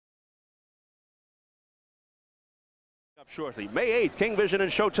Up shortly, May 8th, King Vision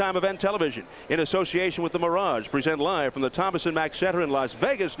and Showtime Event Television, in association with The Mirage, present live from the Thomas & Mack Center in Las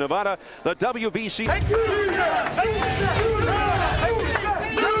Vegas, Nevada, the WBC.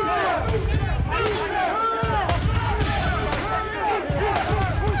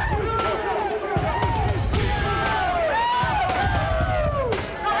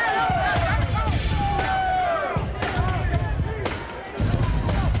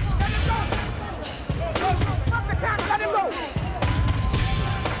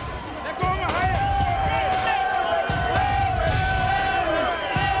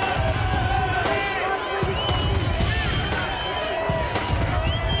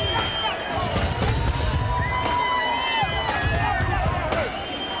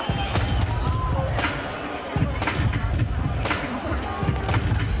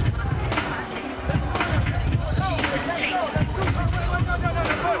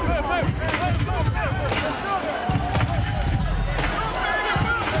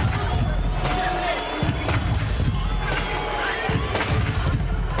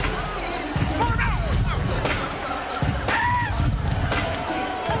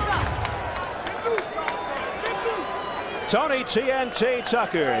 Tony TNT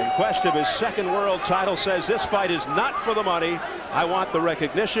Tucker, in quest of his second world title, says this fight is not for the money. I want the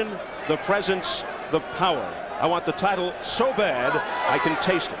recognition, the presence, the power. I want the title so bad I can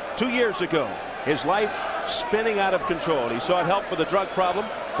taste it. 2 years ago, his life spinning out of control. He sought help for the drug problem,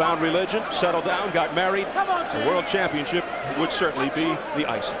 found religion, settled down, got married. The world championship would certainly be the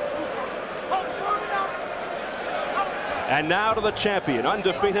icing. And now to the champion,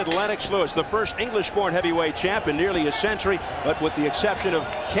 undefeated Lennox Lewis, the first English-born heavyweight champ in nearly a century, but with the exception of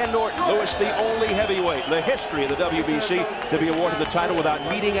Ken Norton, Lewis the only heavyweight in the history of the WBC to be awarded the title without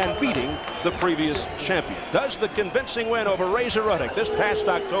meeting and beating the previous champion. Does the convincing win over Razor Ruddock this past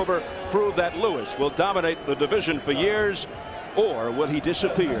October prove that Lewis will dominate the division for years, or will he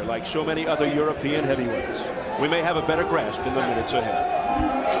disappear like so many other European heavyweights? We may have a better grasp in the minutes ahead.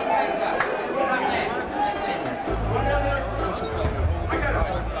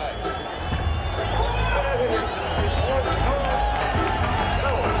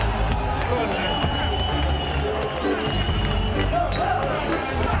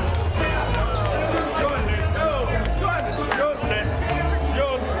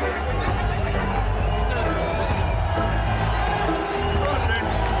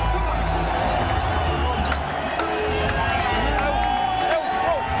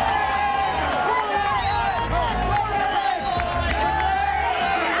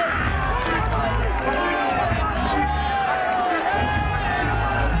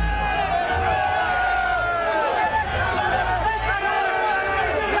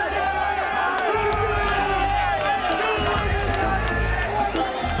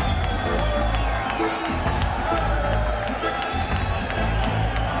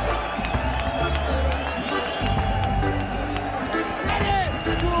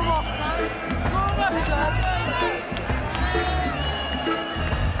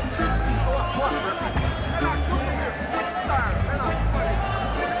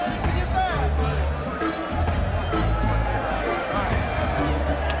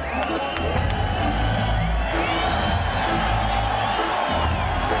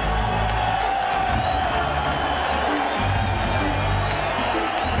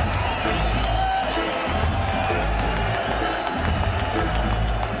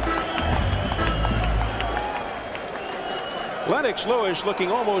 Lennox Lewis looking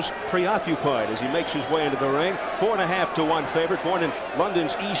almost preoccupied as he makes his way into the ring. 4.5 to 1 favorite, born in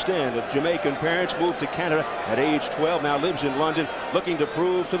London's East End of Jamaican parents, moved to Canada at age 12, now lives in London, looking to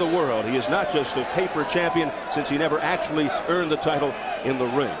prove to the world he is not just a paper champion, since he never actually earned the title in the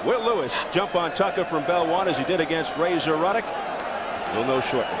ring. Will Lewis jump on Tucker from Bell 1 as he did against Razor Ruddock? We'll know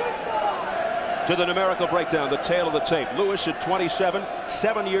shortly. To the numerical breakdown, the tail of the tape. Lewis at 27,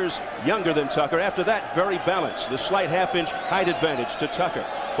 7 years younger than Tucker. After that, very balanced. The slight half-inch height advantage to Tucker.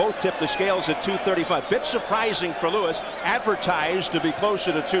 Both tipped the scales at 235. Bit surprising for Lewis, advertised to be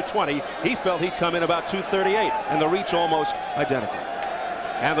closer to 220. He felt he'd come in about 238, and the reach almost identical.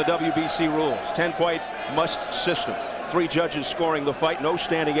 And the WBC rules, 10-point must system. 3 judges scoring the fight, no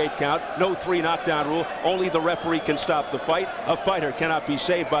standing 8 count, no 3 knockdown rule. Only the referee can stop the fight. A fighter cannot be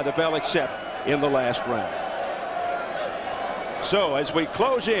saved by the bell except in the last round. So as we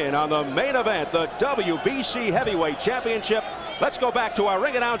close in on the main event, the WBC Heavyweight Championship, let's go back to our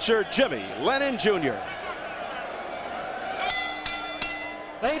ring announcer, Jimmy Lennon Jr.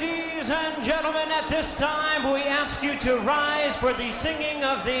 Ladies and gentlemen, at this time we ask you to rise for the singing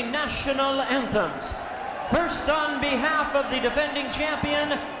of the national anthems. First, on behalf of the defending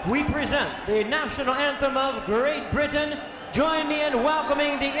champion, we present the national anthem of Great Britain. Join me in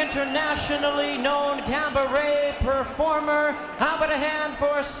welcoming the internationally known cabaret performer. How about a hand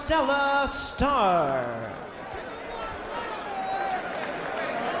for Stella Starr?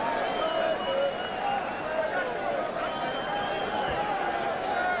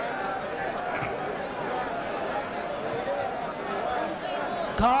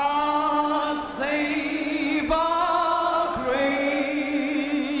 God save our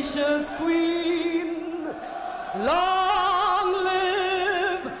gracious Queen. Long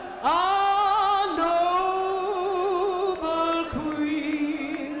live our noble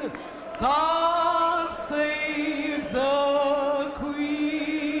Queen. God save the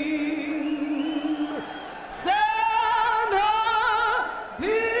Queen. Send her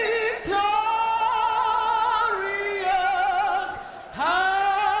victorious,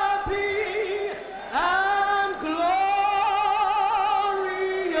 happy and glorious,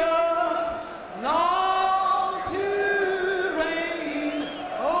 long to reign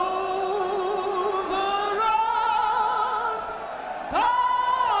over us.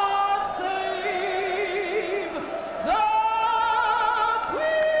 God save the Queen.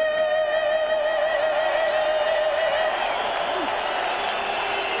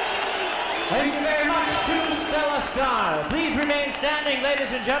 Thank you very much to Stella Starr. Please remain standing,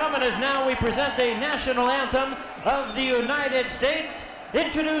 ladies and gentlemen, as now we present the national anthem of the United States.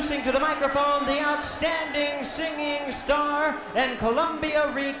 Introducing to the microphone the outstanding singing star and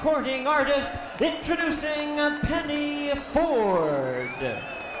Columbia recording artist, introducing Penny Ford.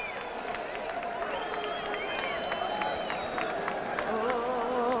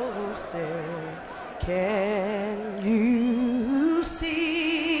 Oh, say, can you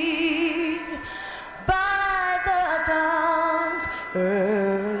see by the dawn's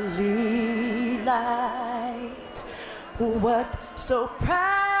early light what so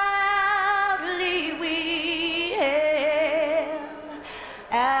proudly we hailed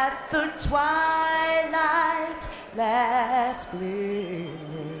at the twilight's last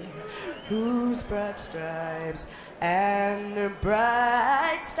gleaming, whose broad stripes and the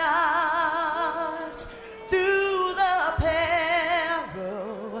bright stars through the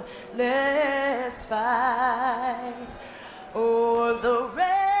perilous fight o'er the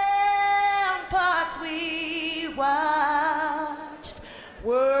ramparts we watched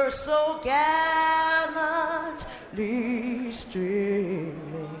were so gallantly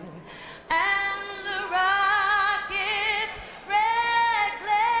streaming, and the rockets' red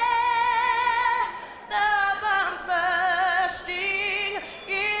glare, the bombs bursting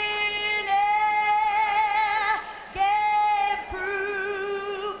in air, gave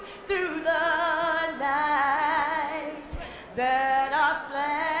proof through the night that our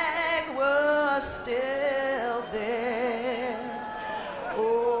flag was still there.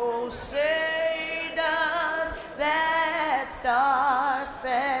 Oh, say does that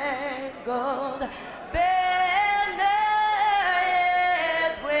star-spangled banner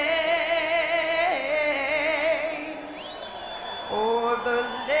yet wave o'er the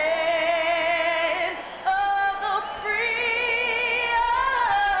land of the free,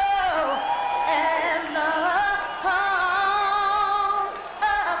 oh, and the home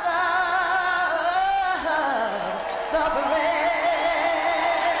of the brave.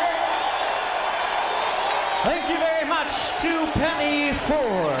 Thank you very much to Penny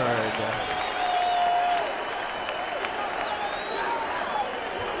Ford.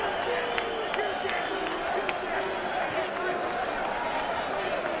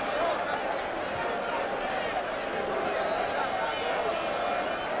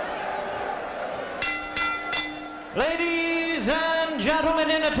 Ladies and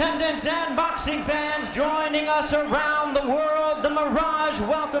gentlemen in attendance and boxing fans joining us around the world, the Mirage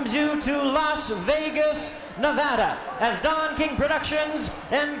welcomes you to Las Vegas, Nevada, as Don King Productions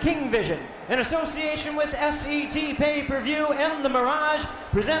and King Vision, in association with SET Pay-Per-View and the Mirage,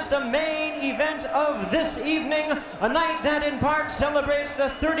 present the main event of this evening, a night that in part celebrates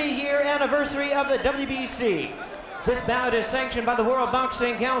the 30-year anniversary of the WBC. This bout is sanctioned by the World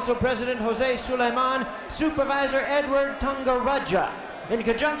Boxing Council President Jose Sulaiman, Supervisor Edward Tungaraja, in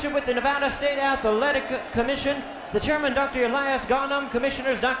conjunction with the Nevada State Athletic Commission, the Chairman Dr. Elias Ghanem,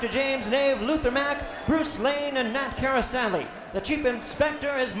 Commissioners Dr. James Nave, Luther Mack, Bruce Lane, and Nat Carasali. The Chief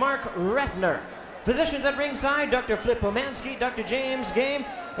Inspector is Mark Ratner. Physicians at ringside, Dr. Flip Pomansky, Dr. James Game,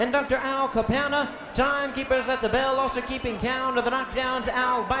 and Dr. Al Capana. Timekeepers at the bell, also keeping count of the knockdowns,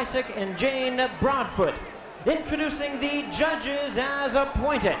 Al Bisick and Jane Broadfoot. Introducing the judges as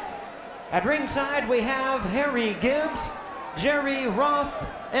appointed. At ringside, we have Harry Gibbs, Jerry Roth,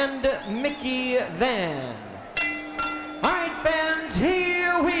 and Mickey Van. All right, fans,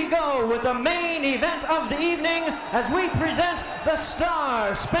 here we go with the main event of the evening as we present the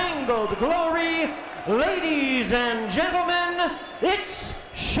Star Spangled Glory. Ladies and gentlemen, it's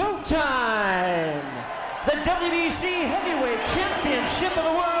showtime! The WBC Heavyweight Championship of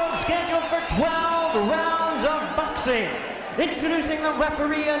the World scheduled for 12 rounds of boxing. Introducing the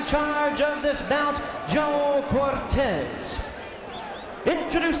referee in charge of this bout, Joe Cortez.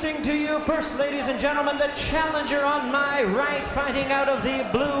 Introducing to you first, ladies and gentlemen, the challenger on my right, fighting out of the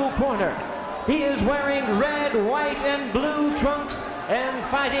blue corner. He is wearing red, white, and blue trunks and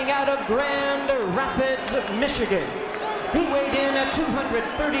fighting out of Grand Rapids, Michigan. He weighed in at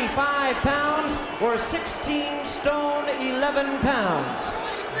 235 pounds or 16 stone 11 pounds.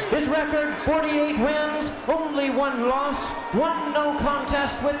 His record, 48 wins, only 1 loss, 1 no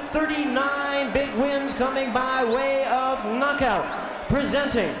contest with 39 big wins coming by way of knockout.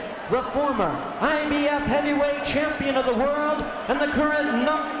 Presenting the former IBF heavyweight champion of the world and the current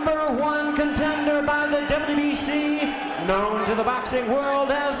 #1 contender by the WBC, known to the boxing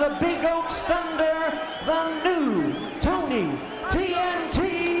world as the Big Oaks Thunder, the new Tony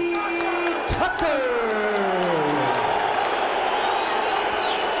TNT Tucker.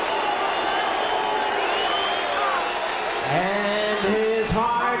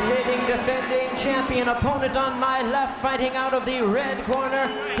 Defending champion opponent on my left, fighting out of the red corner.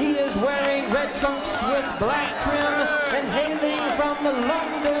 He is wearing red trunks with black trim and hailing from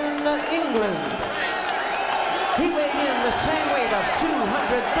London, England. He weighed in the same weight of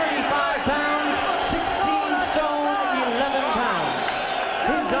 235 pounds, 16 stone, 11 pounds.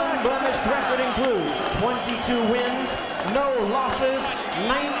 His unblemished record includes 22 wins, no losses,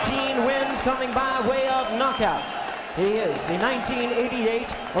 19 wins coming by way of knockout. He is the 1988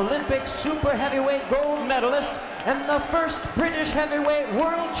 Olympic super heavyweight gold medalist and the first British heavyweight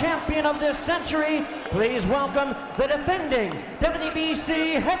world champion of this century. Please welcome the defending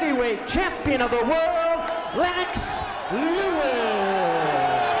WBC heavyweight champion of the world, Lennox Lewis.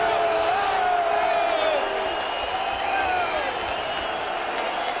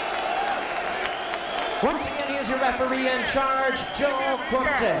 Once again, here's your referee in charge, Joe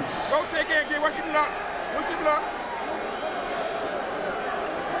Cortez. Go take it, get what's your block? What's your block?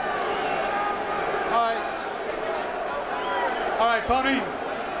 All right, Tony,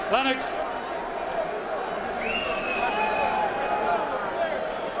 Lennox.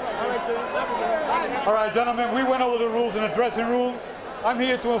 All right, gentlemen, we went over the rules in the dressing room. I'm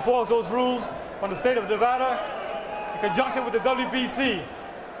here to enforce those rules from the state of Nevada in conjunction with the WBC.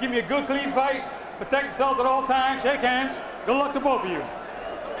 Give me a good, clean fight, protect yourselves at all times, shake hands. Good luck to both of you.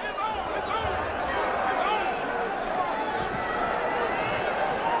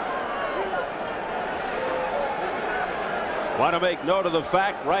 Want to make note of the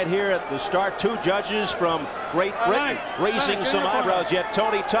fact right here at the start, 2 judges from Great Britain raising some eyebrows, yet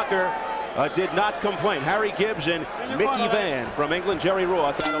Tony Tucker did not complain. Harry Gibbs and Mickey Van from England, Jerry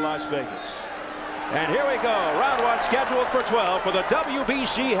Roth out of Las Vegas. And here we go, round 1 scheduled for 12 for the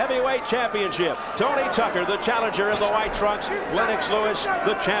WBC Heavyweight Championship. Tony Tucker, the challenger in the white trunks. Lennox Lewis,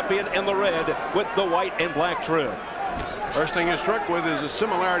 the champion in the red with the white and black trim. First thing you're struck with is a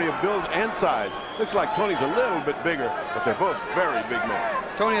similarity of build and size. Looks like Tony's a little bit bigger, but they're both very big men.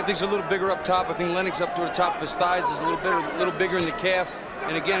 Tony, I think, is a little bigger up top. I think Lennox up to the top of his thighs is a little bigger in the calf.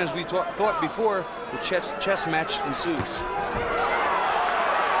 And again, as we thought before, the chess match ensues.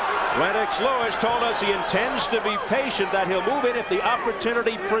 Lennox Lewis told us he intends to be patient, that he'll move in if the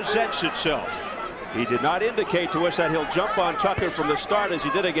opportunity presents itself. He did not indicate to us that he'll jump on Tucker from the start as he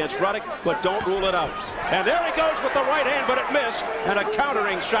did against Ruddock, but don't rule it out. And there he goes with the right hand, but it missed, and a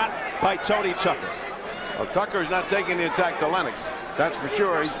countering shot by Tony Tucker. Well, Tucker's not taking the attack to Lennox, that's for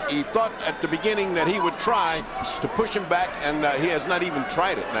sure. He thought at the beginning that he would try to push him back, and he has not even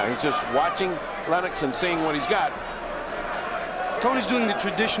tried it now. He's just watching Lennox and seeing what he's got. Tony's doing the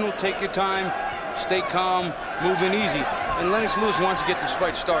traditional take your time, stay calm, move in easy. And Lennox Lewis wants to get this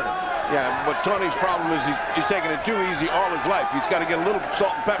fight started. Yeah, but Tony's problem is he's taking it too easy all his life. He's got to get a little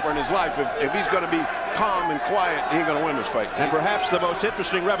salt and pepper in his life. If he's going to be calm and quiet, he ain't going to win this fight. And perhaps the most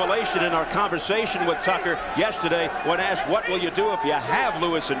interesting revelation in our conversation with Tucker yesterday, when asked, what will you do if you have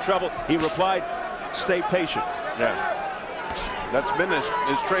Lewis in trouble, he replied, stay patient. Yeah. That's been his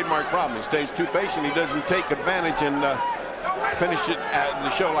trademark problem. He stays too patient. He doesn't take advantage and finish it at the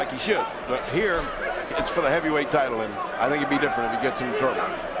show like he should. But here, it's for the heavyweight title, and I think it'd be different if he gets him in trouble.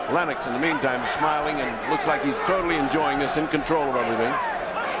 Lennox, in the meantime, is smiling and looks like he's totally enjoying this, in control of everything.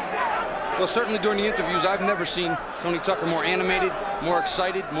 Well, certainly during the interviews, I've never seen Tony Tucker more animated, more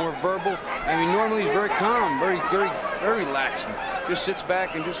excited, more verbal. I mean, normally he's very calm, very very lax, and just sits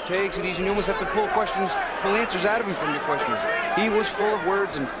back and just takes it easy. And you almost have to pull answers out of him from your questions. He was full of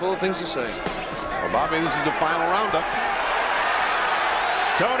words and full of things to say. Well, Bobby, this is the final roundup.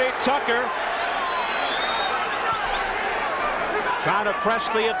 Tony Tucker trying to press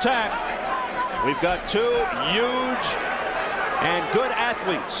the attack. We've got two huge and good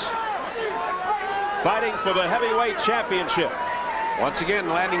athletes fighting for the heavyweight championship. Once again,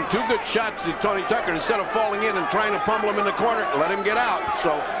 landing two good shots to Tony Tucker. Instead of falling in and trying to pummel him in the corner, let him get out.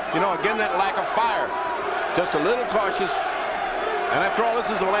 So, you know, again, that lack of fire. Just a little cautious. And after all, this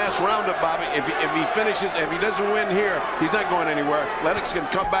is the last roundup, Bobby. If he finishes, if he doesn't win here, he's not going anywhere. Lennox can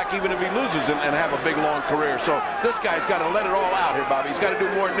come back even if he loses and have a big, long career. So this guy's got to let it all out here, Bobby. He's got to do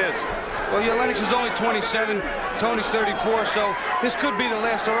more than this. Well, yeah, Lennox is only 27. Tony's 34, so this could be the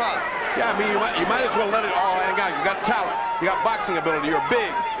last hurrah. Yeah, I mean, you might as well let it all hang out. You got talent. You got boxing ability. You're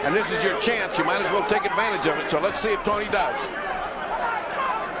big. And this is your chance. You might as well take advantage of it. So let's see if Tony does.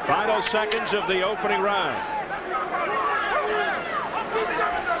 Final seconds of the opening round.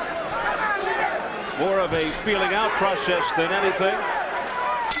 More of a feeling out process than anything.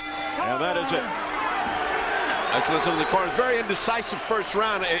 And that is it. Let's listen to the corners. Very indecisive first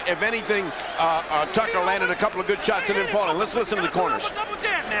round. If anything, Tucker landed a couple of good shots and didn't fall in. Let's listen to the corners. Double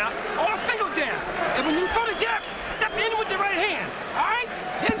jab now, or single jab. And when you throw the jab, step in with the right hand. All right?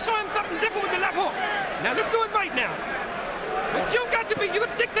 Then show him something different with the left hook. Now let's do it right now. But you got to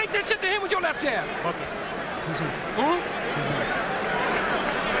dictate that shit to him with your left jab.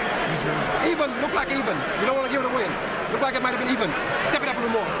 Even, look like even. You don't want to give it away. Look like it might have been even. Step it up a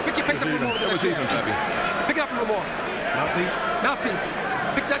little more. Pick your pace up a little more. That was even, Pappy. Pick it up a little more. Mouthpiece? Mouthpiece.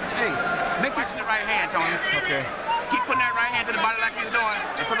 Pick that, hey. Make this. Watch the right hand, Tony. Okay. Keep putting that right hand to the body like you're doing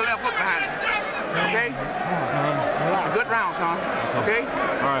and put the left hook behind it. Okay? A good round, son. Okay?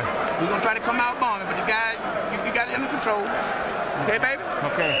 All right. We're going to try to come out bombing, but you got it under control. Okay, baby?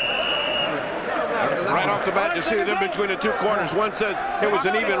 Okay. Right off the bat, you see them between the two corners. One says it was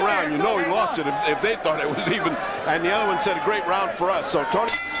an even round. You know he lost it if they thought it was even. And the other one said a great round for us. So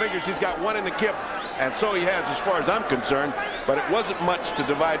Tony figures he's got one in the kip. And so he has, as far as I'm concerned. But it wasn't much to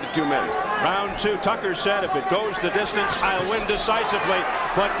divide the two men. Round two, Tucker said, if it goes the distance, I'll win decisively.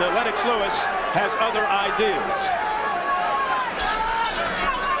 But Lennox Lewis has other ideas.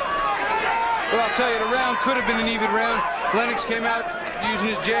 Well, I'll tell you, the round could have been an even round. Lennox came out using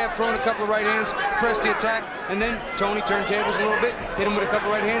his jab, throwing a couple of right hands, pressed the attack, and then Tony turned tables a little bit, hit him with a couple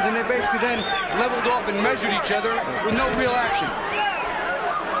of right hands, and they basically then leveled off and measured each other with no real action.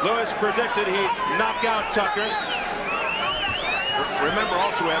 Lewis predicted he'd knock out Tucker. Remember,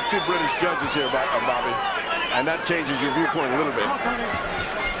 also, we have two British judges here, Bobby, and that changes your viewpoint a little bit.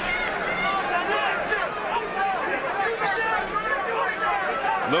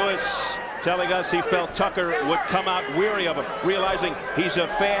 Lewis telling us he felt Tucker would come out weary of him, realizing he's a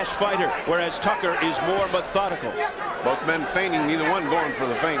fast fighter, whereas Tucker is more methodical. Both men feigning, neither one going for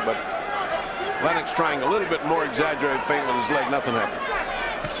the feint, but Lennox trying a little bit more exaggerated feint with his leg. Nothing happened.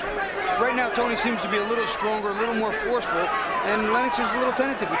 Right now, Tony seems to be a little stronger, a little more forceful, and Lennox is a little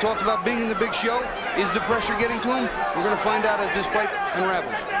tentative. We talked about being in the big show. Is the pressure getting to him? We're going to find out as this fight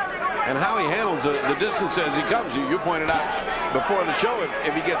unravels. And how he handles the distance as he comes. You pointed out before the show,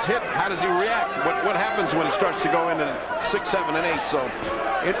 if he gets hit, how does he react? What happens when it starts to go into 6, 7, and 8? So,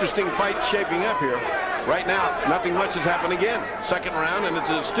 interesting fight shaping up here. Right now, nothing much has happened again. Second round, and it's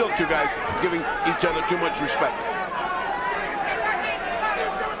still two guys giving each other too much respect.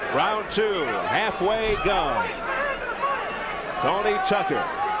 Round two, halfway gone. Tony Tucker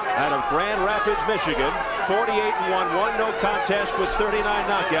out of Grand Rapids, Michigan, 48-1, won no contest with 39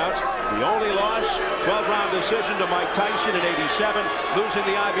 knockouts. The only loss, 12-round decision to Mike Tyson in '87, losing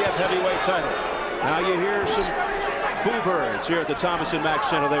the IBF heavyweight title. Now you hear some boo birds here at the Thomas & Mack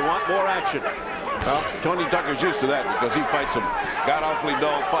Center. They want more action. Well, Tony Tucker's used to that because he fights some god-awfully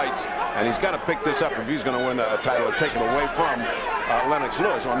dull fights, and he's got to pick this up if he's going to win a title or take it away from Lennox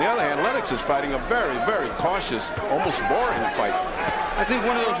Lewis. On the other hand, Lennox is fighting a very, very cautious, almost boring fight. I think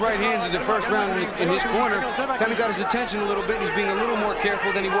one of those right hands in the first round in his corner kind of got his attention a little bit, and he's being a little more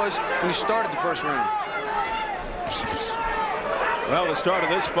careful than he was when he started the first round. Well, the start of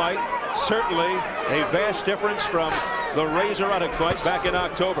this fight, certainly a vast difference from the Razor-Ruddock fight back in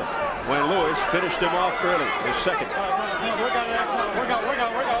October, when Lewis finished him off early, his second. Work out.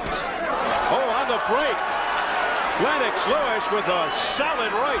 Oh, on the break. Lennox Lewis with a solid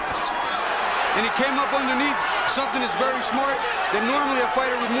right. And he came up underneath something that's very smart that normally a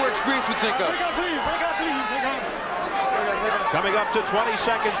fighter with more experience would think of. Coming up to 20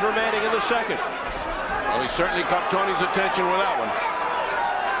 seconds remaining in the second. Well, he certainly caught Tony's attention with that one.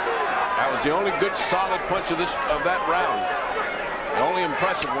 That was the only good solid punch of that round. The only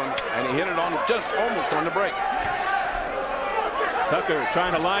impressive one, and he hit it on just almost on the break. Tucker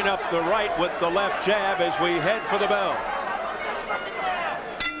trying to line up the right with the left jab as we head for the bell.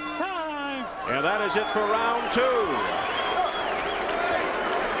 And that is it for round 2.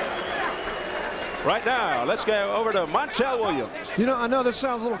 Right now, let's go over to Montel Williams. You know, I know this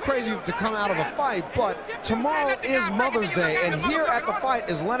sounds a little crazy to come out of a fight, but tomorrow is Mother's Day, and here at the fight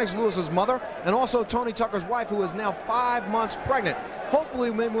is Lennox Lewis's mother and also Tony Tucker's wife, who is now 5 months pregnant.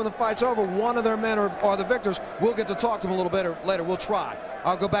 Hopefully, maybe when the fight's over, one of their men are the victors. We'll get to talk to them a little bit later. We'll try.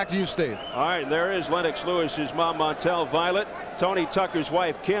 I'll go back to you, Steve. All right, there is Lennox Lewis's mom, Montel Violet. Tony Tucker's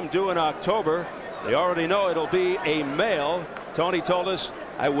wife, Kim, due in October. They already know it'll be a male. Tony told us,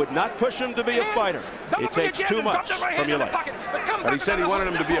 I would not push him to be a fighter. It takes too much from your life. But he said he wanted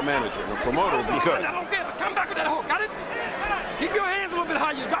him to be a manager, a promoter if he could. I don't care, but come back with that hook. Got it? Keep your hands a little bit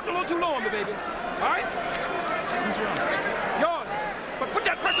higher. You dropped a little too low on me, baby. All right? Yours. But put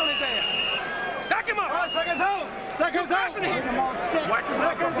that pressure on his ass. Back him up. All right, seconds out. Seconds out. Watch his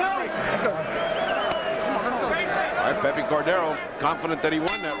seconds out. Let's go. All right, Pepe Cordero, confident that he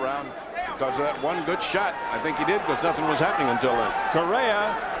won that round. Because of that one good shot. I think he did, because nothing was happening until then.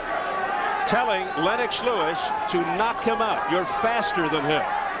 Correa telling Lennox Lewis to knock him out. You're faster than him.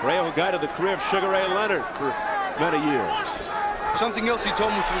 Correa, who guided the career of Sugar Ray Leonard for many years. Something else he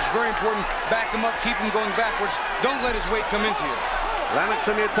told me, which was very important, back him up, keep him going backwards. Don't let his weight come into you. Lennox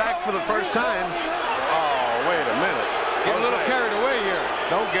in the attack for the first time. Oh, wait a minute. Get a little carried away here.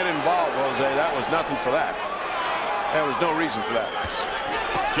 Don't get involved, Jose. That was nothing for that. There was no reason for that.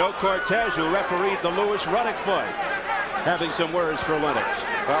 Joe Cortez, who refereed the Lewis-Ruddock fight, having some words for Lennox.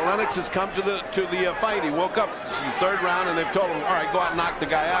 Well, Lennox has come to the fight. He woke up in the 3rd round, and they've told him, all right, go out and knock the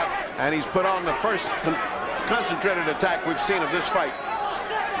guy out. And he's put on the first concentrated attack we've seen of this fight.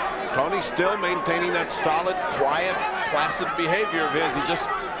 Tony still maintaining that solid, quiet, placid behavior of his. He just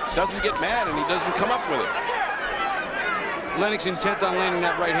doesn't get mad, and he doesn't come up with it. Lennox intent on landing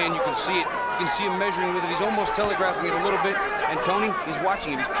that right hand. You can see it. You can see him measuring with it. He's almost telegraphing it a little bit. And Tony, he's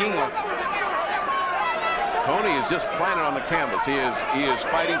watching it. He's keen on it. Tony is just planted on the canvas. He is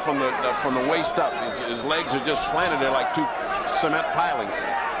fighting from the waist up. His legs are just planted there like 2 cement pilings.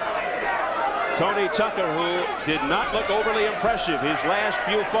 Tony Tucker, who did not look overly impressive his last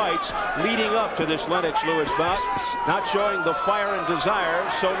few fights leading up to this Lennox Lewis bout, not showing the fire and desire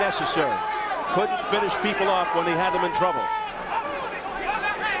so necessary. Couldn't finish people off when he had them in trouble.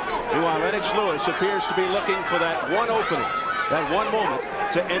 Meanwhile, Lennox Lewis appears to be looking for that one opening, that one moment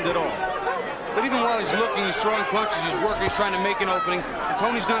to end it all. But even while he's looking, he's throwing punches, he's working, he's trying to make an opening. And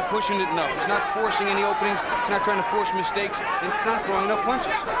Tony's not pushing it enough. He's not forcing any openings. He's not trying to force mistakes. And he's not throwing enough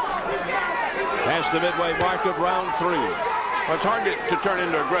punches. Past the midway mark of round 3. Well, it's hard to turn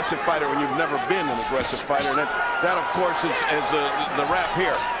into an aggressive fighter when you've never been an aggressive fighter. And that of course, is the rap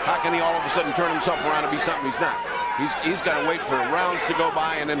here. How can he all of a sudden turn himself around and be something he's not? He's got to wait for rounds to go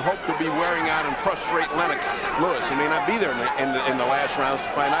by and then hope to be wearing out and frustrate Lennox Lewis. He may not be there in the last rounds to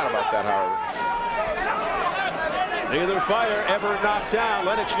find out about that, however. Neither fighter ever knocked down.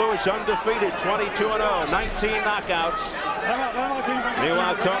 Lennox Lewis undefeated, 22-0, 19 knockouts.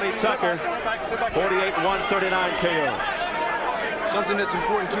 Meanwhile, Tony Tucker, 48-139 KO. Something that's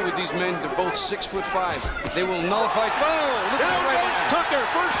important too with these men, they're both 6'5". They will nullify. Oh, look at that right. Tucker,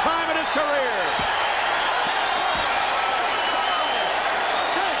 first time in his career.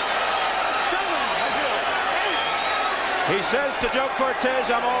 He says to Joe Cortez,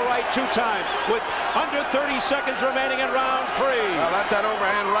 I'm all right 2 times, with under 30 seconds remaining in round 3. Well, that's that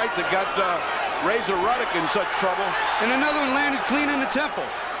overhand right that got Razor Ruddock in such trouble. And another one landed clean in the temple.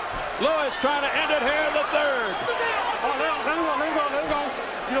 Lewis trying to end it here in the 3rd. Oh, let him go.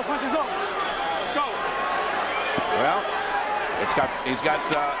 You know, punch is up. Let's go. Well, he's got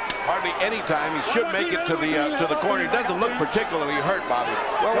hardly any time. He should make it to the corner. He doesn't look particularly hurt, Bobby.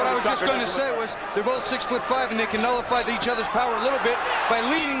 Well, what I was just going to say was they're both 6'5", and they can nullify each other's power a little bit by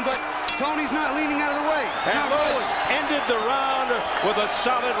leaning, but Tony's not leaning out of the way. And Lewis ended the round with a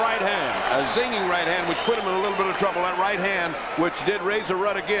solid right hand. A zinging right hand, which put him in a little bit of trouble. That right hand, which did Razor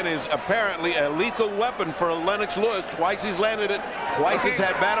Ruddock in, is apparently a lethal weapon for Lennox Lewis. Twice he's landed it. Twice it's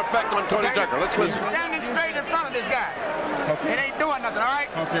had bad effect on Tony Tucker. Let's listen. Standing straight in front of this guy. Okay. It ain't doing nothing, all right?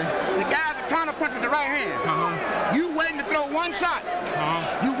 Okay. The guy's a counter punch with the right hand. You waiting to throw one shot.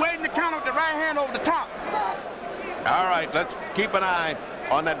 You waiting to counter with the right hand over the top. All right, let's keep an eye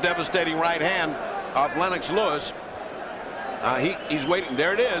on that devastating right hand of Lennox Lewis. He's waiting.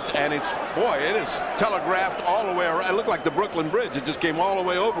 There it is, and it's, boy, it is telegraphed all the way around. It looked like the Brooklyn Bridge. It just came all the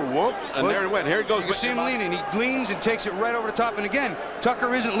way over, whoop, and there it went. Here it goes. You see him leaning. He leans and takes it right over the top. And again,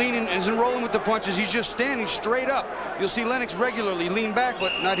 Tucker isn't leaning, isn't rolling with the punches. He's just standing straight up. You'll see Lennox regularly lean back,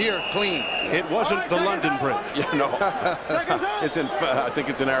 but not here, clean. It wasn't the London Bridge. Yeah, no. It's in, I think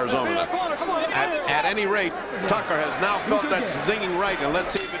it's in Arizona now. At any rate, Tucker has now felt that zinging right, and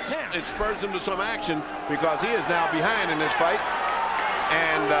let's see if it spurs him to some action, because he is now behind in this fight,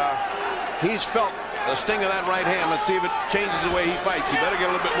 and he's felt the sting of that right hand. Let's see if it changes the way he fights. He better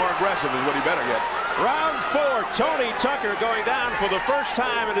get a little bit more aggressive is what he better get. Round 4, Tony Tucker going down for the first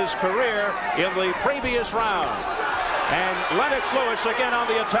time in his career in the previous round. And Lennox Lewis again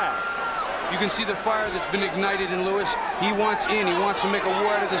on the attack. You can see the fire that's been ignited in Lewis. He wants in. He wants to make a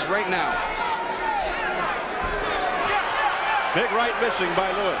war out of this right now. Big right missing by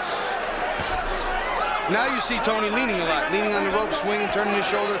Lewis. Now you see Tony leaning a lot, leaning on the rope, swinging, turning his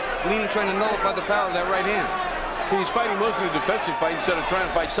shoulder, leaning, trying to nullify the power of that right hand. He's fighting mostly a defensive fight instead of trying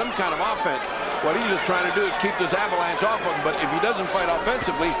to fight some kind of offense. What he's just trying to do is keep this avalanche off of him, but if he doesn't fight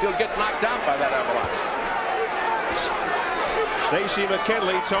offensively, he'll get knocked out by that avalanche. Stacy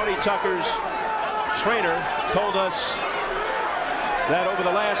McKinley, Tony Tucker's trainer, told us that over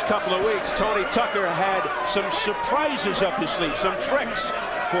the last couple of weeks, Tony Tucker had some surprises up his sleeve, some tricks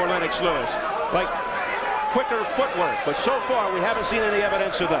for Lennox Lewis, like quicker footwork. But so far, we haven't seen any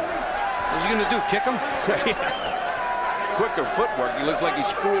evidence of that. What's he going to do, kick him? Quicker footwork. He looks like he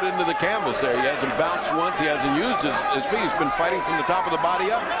screwed into the canvas there. He hasn't bounced once. He hasn't used his feet. He's been fighting from the top of the body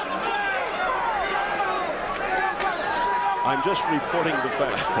up. I'm just reporting the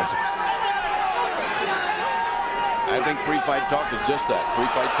facts. I think pre-fight talk is just that,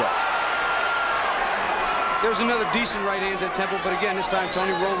 pre-fight talk. There's another decent right hand to the temple, but again, this time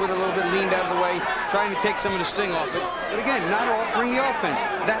Tony rolled with it a little bit, leaned out of the way, trying to take some of the sting off it. But again, not offering the offense.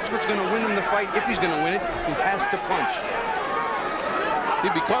 That's what's going to win him the fight. If he's going to win it, he has to punch.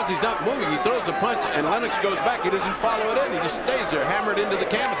 Because he's not moving, he throws a punch, and Lennox goes back. He doesn't follow it in. He just stays there, hammered into the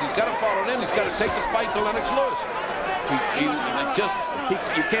canvas. He's got to follow it in. He's got to take the fight to Lennox Lewis. You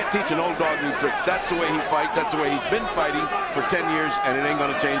can't teach an old dog new tricks. That's the way he fights. That's the way he's been fighting for 10 years, and it ain't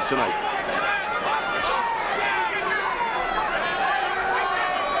going to change tonight.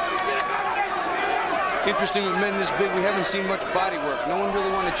 Interesting with men this big, we haven't seen much body work. No one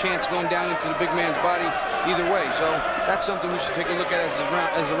really wanted a chance going down into the big man's body either way. So that's something we should take a look at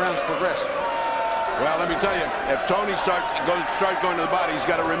as the rounds progress. Well, let me tell you, if Tony starts going to the body, he's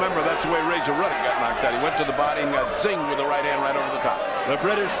got to remember that's the way Razor Ruddock got knocked out. He went to the body and got zinged with the right hand right over the top. The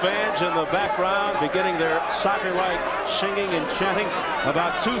British fans in the background beginning their soccer-like singing and chanting.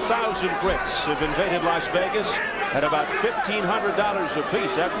 About 2,000 Brits have invaded Las Vegas at about $1,500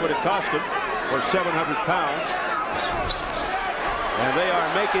 apiece. That's what it cost them, or 700 pounds. And they are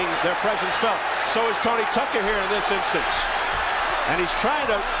making their presence felt. So is Tony Tucker here in this instance. And he's trying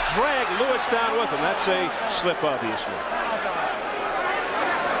to drag Lewis down with him. That's a slip, obviously.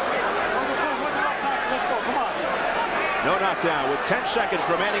 No knockdown with 10 seconds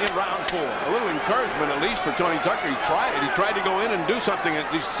remaining in round 4. A little encouragement, at least, for Tony Tucker. He tried it. He tried to go in and do something,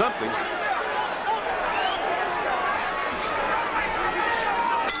 at least something.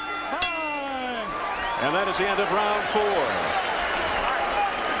 And that is the end of round 4.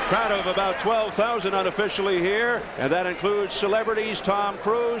 Crowd of about 12,000 unofficially here, and that includes celebrities Tom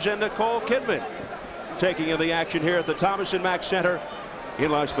Cruise and Nicole Kidman taking in the action here at the Thomas & Mack Center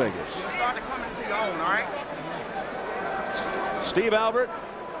in Las Vegas. Steve Albert,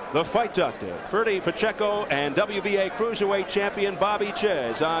 the fight doctor, Ferdy Pacheco, and WBA Cruiserweight champion Bobby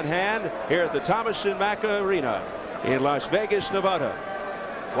Ches on hand here at the Thomas & Mack Arena in Las Vegas, Nevada,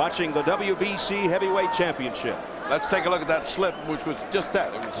 watching the WBC Heavyweight Championship. Let's take a look at that slip, which was just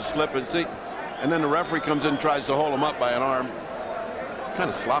that. It was a slip and see. And then the referee comes in and tries to hold him up by an arm. Kind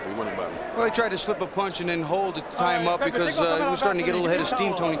of sloppy, wasn't it, Bobby? Well, he tried to slip a punch and then hold it to tie him up because he was starting to get a little head of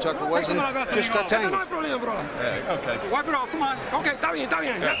steam, Tony Tucker was, and just got tangled. Okay. Wipe it off, come on. Okay, está bien, está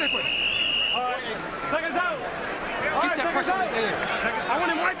bien. That's it. All right, seconds out. Keep that pressure on his ass. I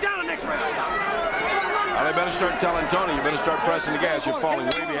want him right down the next round. Well, they better start telling Tony, you better start pressing the gas. You're falling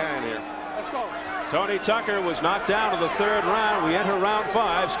way behind here. Let's go. Tony Tucker was knocked down in the 3rd round. We enter round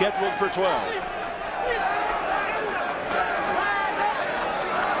 5, scheduled for 12.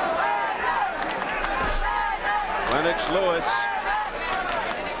 Lennox Lewis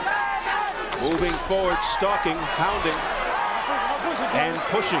moving forward, stalking, pounding, and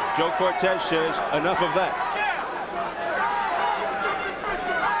pushing. Joe Cortez says enough of that.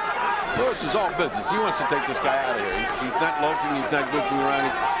 Lewis is all business. He wants to take this guy out of here. He's not loafing. He's not goofing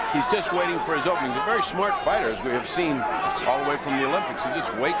around. He's just waiting for his opening. He's a very smart fighter, as we have seen all the way from the Olympics. He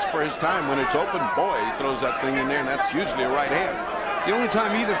just waits for his time. When it's open, boy, he throws that thing in there, and that's usually a right hand. The only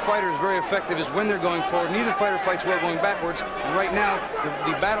time either fighter is very effective is when they're going forward. Neither fighter fights well going backwards. And right now,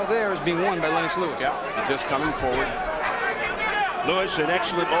 the battle there is being won by Lennox Lewis. Yeah, he's just coming forward. Lewis, an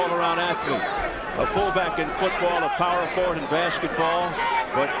excellent all-around athlete. A fullback in football, a power forward in basketball,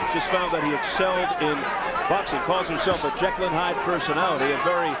 but just found that he excelled in boxing. Calls himself a Jekyll and Hyde personality, a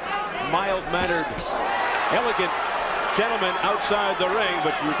very mild-mannered, elegant gentleman outside the ring,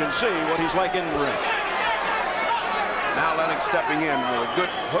 but you can see what he's like in the ring. Now Lennox stepping in with a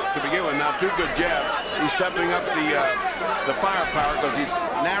good hook to begin with. Now 2 good jabs. He's stepping up the firepower because he's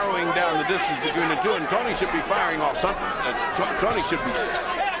narrowing down the distance between the two. And Tony should be firing off something. Tony should be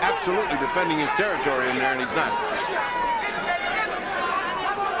absolutely defending his territory in there, and he's not.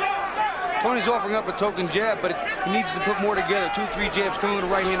 Tony's offering up a token jab, but he needs to put more together. 2, 3 jabs coming with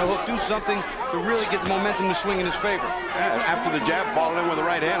a right hand, a hook. Do something to really get the momentum to swing in his favor. Yeah, after the jab, follow in with a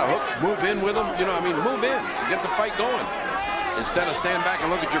right hand, a hook, move in with him. You know, I mean, move in, get the fight going. Instead of stand back and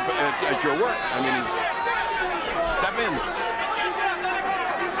look at your work. I mean, step in.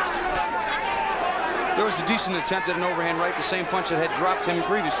 There was a decent attempt at an overhand right, the same punch that had dropped him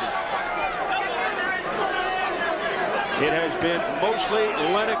previously. It has been mostly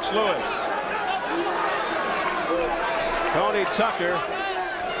Lennox Lewis. Tony Tucker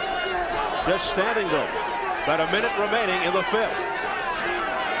just standing though. About a minute remaining in the 5th.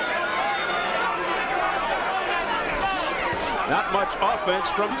 Not much offense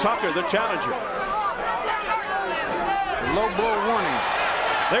from Tucker, the challenger. Low blow warning.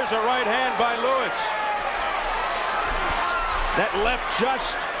 There's a right hand by Lewis. That left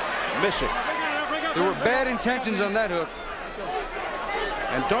just missing. There were bad intentions on that hook.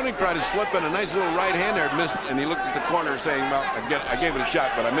 And Tony tried to slip in a nice little right hand there, missed, and he looked at the corner saying, well, I gave it a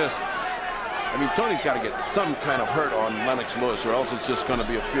shot, but I missed. I mean, Tony's got to get some kind of hurt on Lennox Lewis, or else it's just going to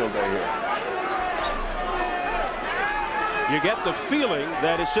be a field day here. You get the feeling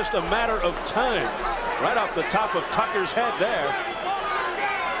that it's just a matter of time. Right off the top of Tucker's head there.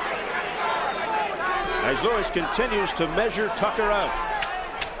 As Lewis continues to measure Tucker out.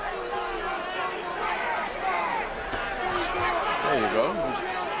 There you go.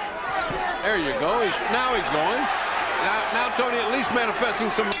 There you go. Now he's going. Now Tony at least manifesting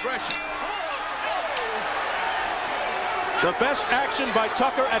some aggression. The best action by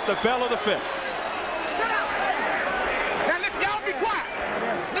Tucker at the bell of the 5th. Now listen, y'all be quiet.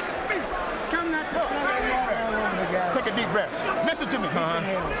 Listen to me. Come now. Take a deep breath. Listen to me.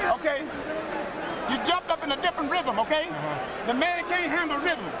 Okay? You jumped up in a different rhythm, okay? The man can't handle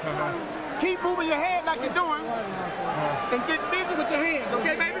rhythm. Keep moving your head like you're doing and get busy with your hands,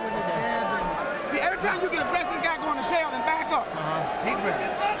 okay, baby? See, every time you get aggressive, you gotta go in the shell and back up. Deep breath.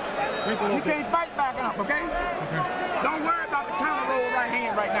 You can't fight backing up, okay? Don't worry about the counter roll right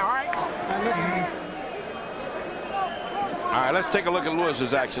hand right now, all right? All right, let's take a look at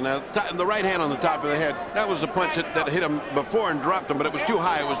Lewis's action. Now, the right hand on the top of the head, that was a punch that hit him before and dropped him, but it was too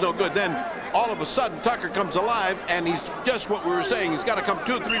high. It was no good. Then, all of a sudden, Tucker comes alive, and he's just what we were saying. He's got to come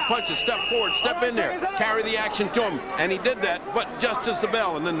 2 or 3 punches, step forward, step in there, carry the action to him. And he did that, but just as the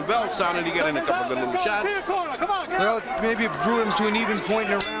bell. And then the bell sounded, he got in a couple of good little shots. Well, maybe it drew him to an even point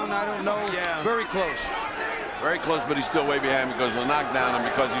in the round. I don't know. Yeah. Very close. Very close, but he's still way behind because of the knockdown and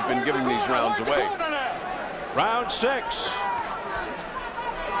because he's been giving these rounds away. Round 6.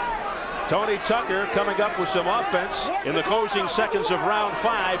 Tony Tucker coming up with some offense in the closing seconds of round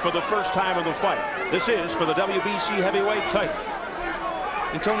 5 for the first time in the fight. This is for the WBC heavyweight title.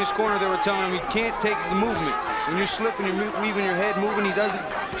 In Tony's corner, they were telling him he can't take the movement. When you slip and you're weaving your head moving, he doesn't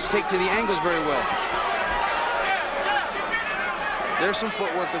take to the angles very well. There's some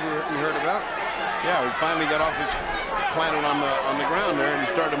footwork that we heard about. Yeah, we finally got off his planted on the ground there, and he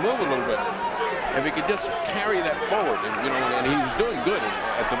started to move a little bit. If he could just carry that forward, and he was doing good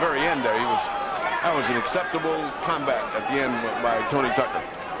at the very end there. That was an acceptable combat at the end by Tony Tucker.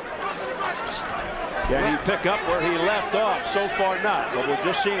 Can he pick up where he left off? So far not, but we're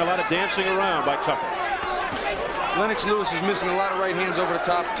just seeing a lot of dancing around by Tucker. Lennox Lewis is missing a lot of right hands over the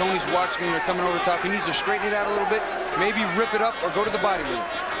top. Tony's watching him. They're coming over the top. He needs to straighten it out a little bit, maybe rip it up or go to the body with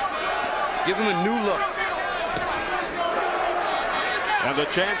it. Give him a new look. And the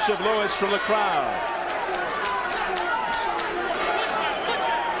chants of Lewis from the crowd.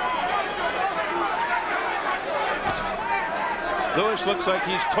 Lewis looks like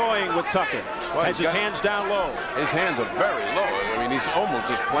he's toying with Tucker. Well, has his hands down low. His hands are very low. I mean, he's almost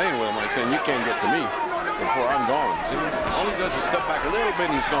just playing with him, like saying, you can't get to me. before I'm gone. See, only does is step back a little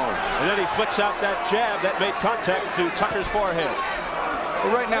bit and he's gone. And then he flicks out that jab that made contact to Tucker's forehead.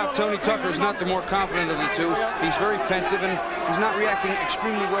 Well, right now, Tony Tucker is not the more confident of the two. He's very pensive, and he's not reacting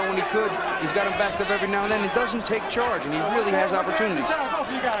extremely well when he could. He's got him backed up every now and then. He doesn't take charge, and he really has opportunities.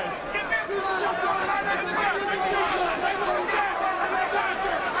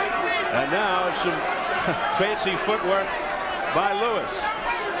 And now some fancy footwork by Lewis.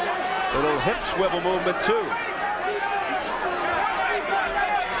 Little hip swivel movement, too.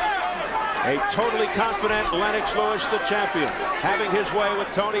 A totally confident Lennox Lewis, the champion, having his way with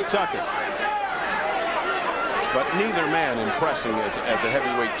Tony Tucker. But neither man impressing as a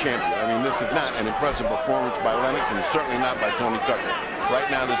heavyweight champion. I mean, this is not an impressive performance by Lennox, and certainly not by Tony Tucker.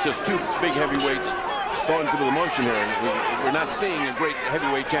 Right now, there's just two big heavyweights going through the motion here. We're not seeing a great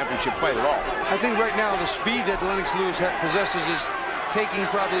heavyweight championship fight at all. I think right now the speed that Lennox Lewis possesses is taking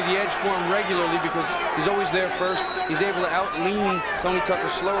probably the edge for him regularly because he's always there first. He's able to out-lean Tony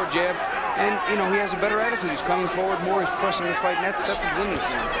Tucker's slower jab. And, you know, he has a better attitude. He's coming forward more. He's pressing the fight, and that's the winning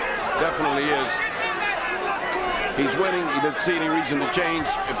for him. Definitely is. He's winning. He doesn't see any reason to change.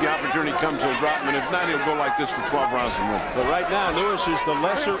 If the opportunity comes, he'll drop him. And if not, he'll go like this for 12 rounds and win. But right now, Lewis is the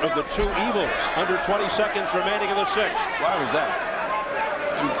lesser of the two evils. Under 20 seconds remaining in the sixth. Why was that?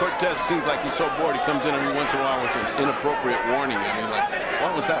 I mean, Cortez seems like he's so bored. He comes in every once in a while with an inappropriate warning. I mean, like,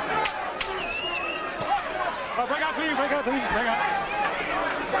 what was that for? Oh, break out clean, break out clean, break out.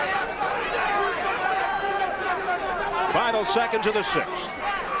 Final seconds of the sixth.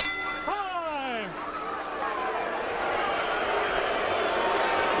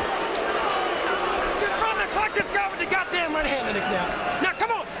 You're trying to clock this guy with the goddamn right hand Lennox now. Now,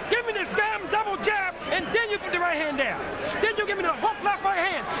 come on. Give me this damn double jab, and then you put the right hand down. Then you give me the hook left right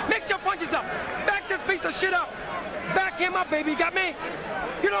hand. Mix your punches up. Back this piece of shit up. Back him up, baby. Got me?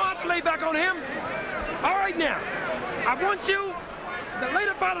 You don't have to lay back on him. All right, now. I want you, the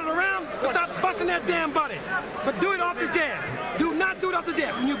later part of the round, to start busting that damn body. But do it off the jab. Do not do it off the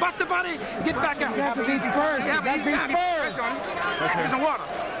jab. When you bust the body, get back out. You have to beat first. You have to beat first. Give me some water.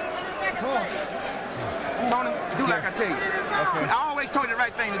 Tony, do like I tell you. Okay. I always told you the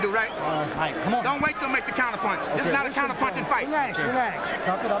right thing to do, right? All right, come on. Don't wait till make the counter punch. Okay. This is not a counter punching fight. Relax, relax.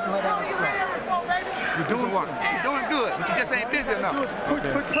 Suck it up and let out the stuff. You're doing water. You're doing good, but you just ain't busy enough. Put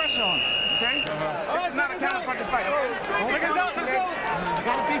pressure on it. Okay? This is not a counter punching fight. Okay? You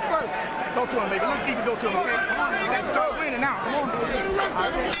gotta be first. Go to him, baby. Look deep and go to him, okay? You got to start winning now. Come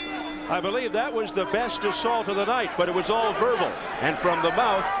on. I believe that was the best assault of the night, but it was all verbal. And from the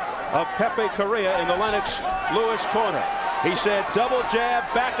mouth of Pepe Correa in the Lennox Lewis corner. He said, double jab,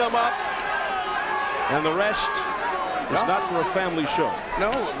 back him up, and the rest is not for a family show.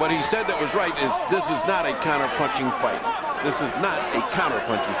 No, what he said that was right is this is not a counter-punching fight. This is not a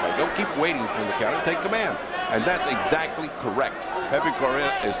counter-punching fight. Don't keep waiting for the counter. Take command. And that's exactly correct. Pepe Correa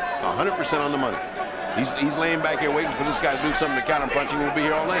is 100% on the money. He's laying back here waiting for this guy to do something to counter-punching. We'll be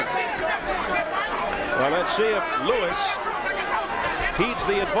here all night. Well, let's see if Lewis heeds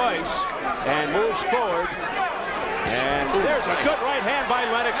the advice and moves forward. And there's a good right hand by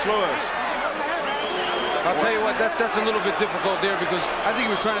Lennox Lewis. I'll tell you what, that's a little bit difficult there because I think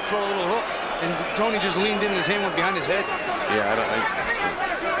he was trying to throw a little hook, and Tony just leaned in and his hand went behind his head. Yeah, I don't think.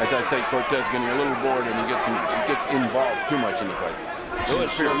 As I say, Cortez getting a little bored and he gets involved too much in the fight.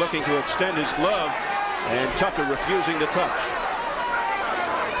 Lewis here looking to extend his glove, and Tucker refusing to touch.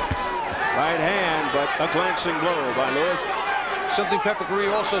 Right hand, but a glancing blow by Lewis. Something Pepe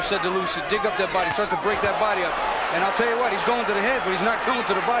Correa also said to Lewis, to dig up that body, start to break that body up. And I'll tell you what, he's going to the head, but he's not going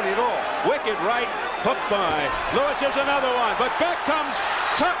to the body at all. Wicked right, hooked by Lewis. Is another one, but back comes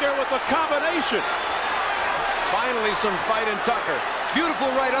Tucker with the combination. Finally, some fight in Tucker.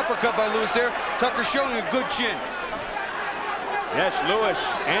 Beautiful right uppercut by Lewis there. Tucker showing a good chin. Yes, Lewis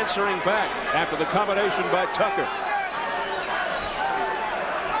answering back after the combination by Tucker.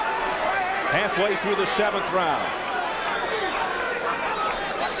 Halfway through the seventh round.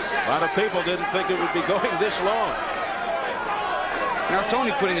 A lot of people didn't think it would be going this long. Now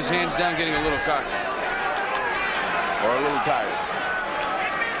Tony putting his hands down, getting a little cocky. Or a little tired.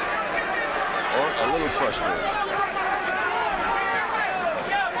 Or a little frustrated.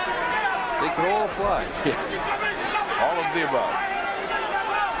 They could all apply. All of the above.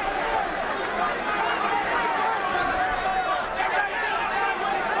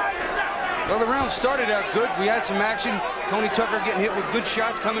 Well, the round started out good. We had some action. Tony Tucker getting hit with good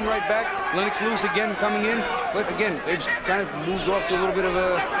shots, coming right back. Lennox Lewis again coming in. But again, they've kind of moved off to a little bit of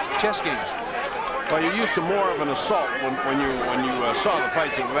a chess game. Well, you're used to more of an assault when you saw the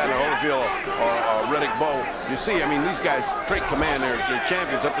fights of Evander Holyfield or Riddick Bowe. You see, I mean, these guys straight command. They're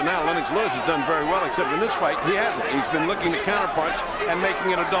champions up to now. Lennox Lewis has done very well, except in this fight, he hasn't. He's been looking to counterpunch and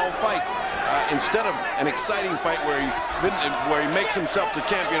making it a dull fight. Instead of an exciting fight where he makes himself the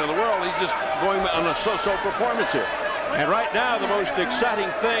champion of the world, he's just going on a so-so performance here. And right now, the most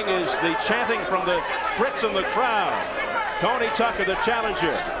exciting thing is the chanting from the Brits in the crowd. Tony Tucker, the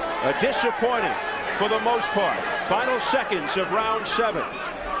challenger, disappointing for the most part. Final seconds of round 7.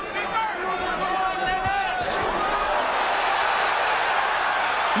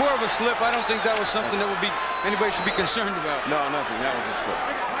 More of a slip. I don't think that was something that anybody should be concerned about. No, nothing. That was a slip.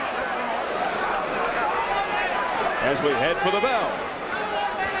 As we head for the bell.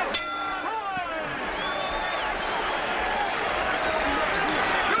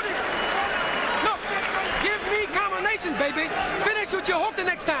 Baby, finish with your hook the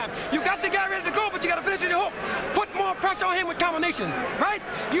next time. You got the guy ready to go, but you got to finish with your hook. Put more pressure on him with combinations, right?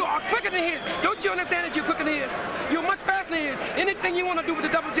 You are quicker than his. Don't you understand that you're quicker than his? You're much faster than his. Anything you want to do with the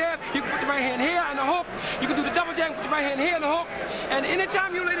double jab, you can put the right hand here and the hook. You can do the double jab, put the right hand here and the hook. And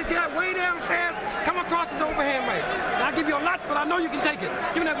anytime you lay the jab way downstairs, come across the overhand right. And I'll give you a lot, but I know you can take it.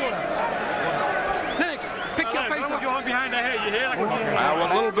 Give me that water. Lennox, pick your face up. Behind the head. You hear like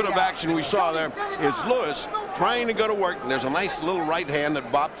a little bit of action we saw there is Lewis trying to go to work. And there's a nice little right hand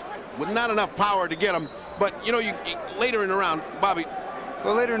that bopped with not enough power to get him. But, you know, later in the round, Bobby.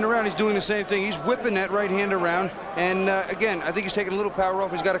 Well, later in the round, he's doing the same thing. He's whipping that right hand around. And, again, I think he's taking a little power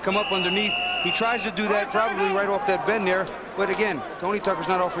off. He's got to come up underneath. He tries to do that probably right off that bend there. But, again, Tony Tucker's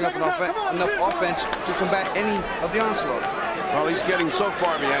not offering up enough offense to combat any of the onslaught. Well, he's getting so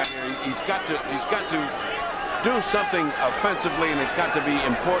far behind here. He's got to do something offensively, and it's got to be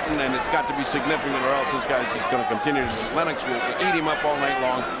important, and it's got to be significant, or else this guy's just going to continue. Lennox will eat him up all night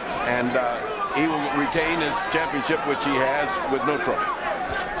long, and he will retain his championship, which he has with no trouble.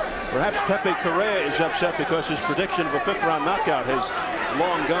 Perhaps Pepe Correa is upset because his prediction of a 5th-round knockout has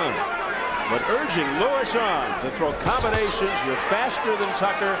long gone. But urging Lewis on to throw combinations. You're faster than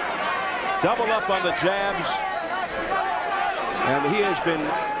Tucker. Double up on the jabs. And he has been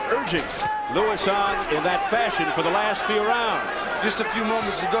urging Lewis on in that fashion for the last few rounds. Just a few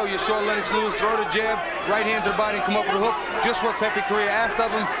moments ago, you saw Lennox Lewis throw the jab, right hand to the body, and come up with a hook, just what Pepe Correa asked of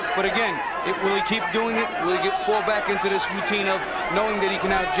him. But again, will he keep doing it? Will he fall back into this routine of knowing that he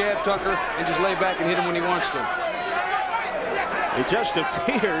can out-jab Tucker and just lay back and hit him when he wants to? It just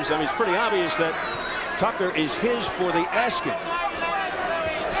appears, I mean, it's pretty obvious that Tucker is his for the asking.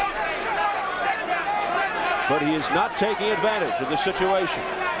 But he is not taking advantage of the situation.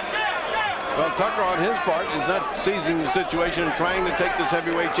 Well, Tucker, on his part, is not seizing the situation and trying to take this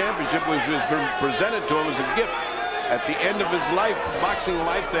heavyweight championship, which was presented to him as a gift. At the end of his life, boxing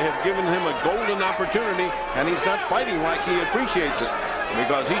life, they have given him a golden opportunity, and he's not fighting like he appreciates it.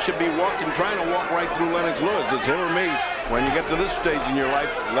 Because he should be trying to walk right through Lennox Lewis. It's him or me. When you get to this stage in your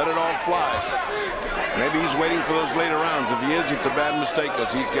life, let it all fly. Maybe he's waiting for those later rounds. If he is, it's a bad mistake,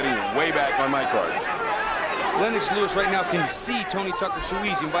 because he's getting way back on my card. Lennox Lewis right now can see Tony Tucker too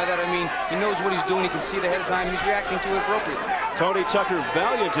easy, and by that I mean he knows what he's doing. He can see it ahead of time. He's reacting to it appropriately. Tony Tucker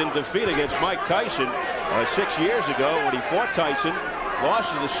valiant in defeat against Mike Tyson 6 years ago when he fought Tyson,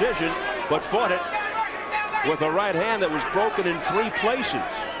 lost the decision, but fought it with a right hand that was broken in 3 places.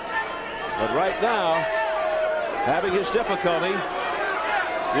 But right now, having his difficulty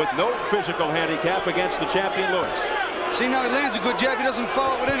with no physical handicap against the champion Lewis. See, now he lands a good jab. He doesn't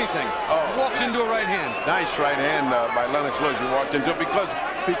follow it with anything. Oh. Walks into a right hand. Nice right hand by Lennox Lewis. He walked into it because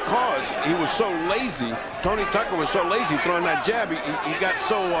he was so lazy. Tony Tucker was so lazy throwing that jab. He got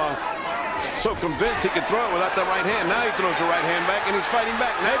so convinced he could throw it without the right hand. Now he throws the right hand back, and he's fighting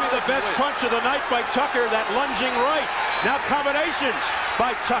back. Maybe the best punch of the night by Tucker, that lunging right. Now combinations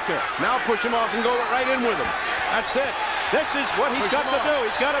by Tucker. Now push him off and go right in with him. That's it. This is what he's got to do.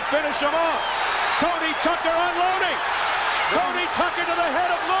 He's got to finish him off. Tony Tucker unloading. Tony Tucker to the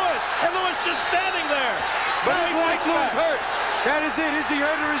head of Lewis, and Lewis just standing there. But Lennox Lewis hurt. That is it. Is he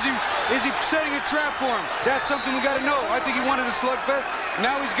hurt, or is he setting a trap for him? That's something we got to know. I think he wanted a slugfest.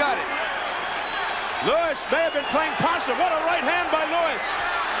 Now he's got it. Lewis may have been playing possum. What a right hand by Lewis.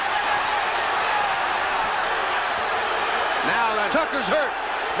 Now Tucker's hurt.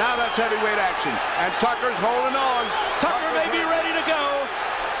 Now that's heavyweight action, and Tucker's holding on. Tucker may be ready to go.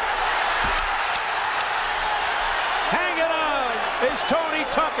 Hanging on is Tony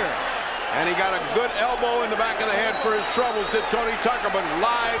Tucker. And he got a good elbow in the back of the head for his troubles, did Tony Tucker, but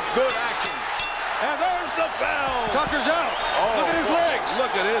live, good action. And there's the bell. Tucker's out. Oh, look at his legs.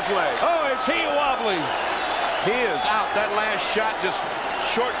 Look at his legs. Oh, is he wobbly? He is out. That last shot just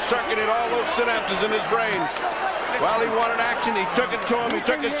short-circuited all those synapses in his brain. Well, he wanted action. He took it to him. He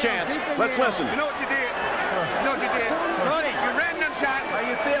took his chance. Let's listen. You know what you did? You know what you did? You ran them shots. How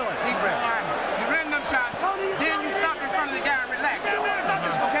you feeling? Deep breath. You ran them shots. Then you stopped in front of the guy and relaxed.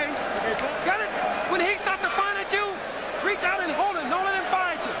 Okay? Got it? When he starts to find at you, reach out and hold him. Don't let him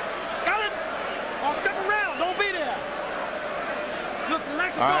find you. Got it? Or step around. Don't be there. Look,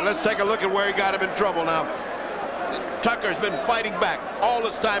 relax. All right, let's take a look at where he got him in trouble now. Tucker's been fighting back. All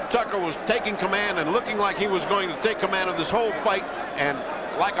this time, Tucker was taking command and looking like he was going to take command of this whole fight. And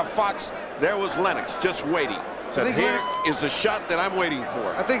like a fox, there was Lennox just waiting. So here is the shot that I'm waiting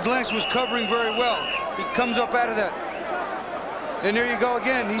for. I think Lennox was covering very well. He comes up out of that. And there you go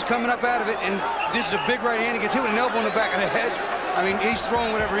again. He's coming up out of it. And this is a big right hand. He gets hit with an elbow in the back of the head. I mean, he's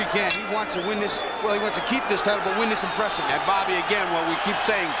throwing whatever he can. He wants to win this. Well, he wants to keep this title, but win this impressively. And Bobby, again, what we keep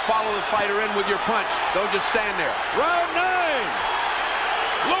saying, follow the fighter in with your punch. Don't just stand there. Round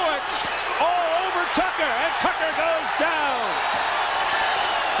 9. Lewis all over Tucker, and Tucker goes down.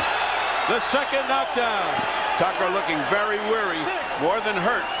 The second knockdown. Tucker looking very weary. More than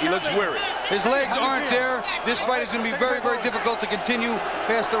hurt, he looks weary. His legs aren't there. This fight is going to be very, very difficult to continue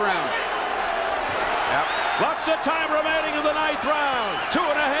past the round. Yep. Lots of time remaining in the 9th round. 2.5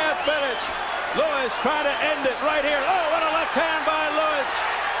 minutes. Lewis trying to end it right here. Oh, what a left hand by Lewis.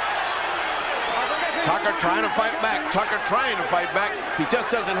 Tucker trying to fight back. Tucker trying to fight back. He just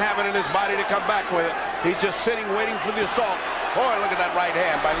doesn't have it in his body to come back with it. He's just sitting waiting for the assault. Boy, look at that right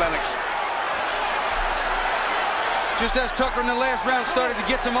hand by Lennox. Just as Tucker in the last round started to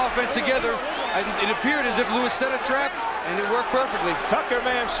get some offense together, it appeared as if Lewis set a trap, and it worked perfectly. Tucker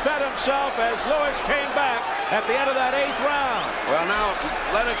may have sped himself as Lewis came back at the end of that 8th round. Well, now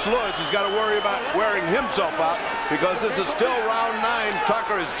Lennox Lewis has got to worry about wearing himself out because this is still round 9.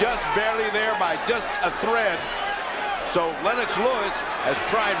 Tucker is just barely there by just a thread. So Lennox Lewis has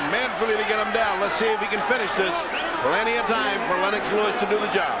tried manfully to get him down. Let's see if he can finish this. Plenty of time for Lennox Lewis to do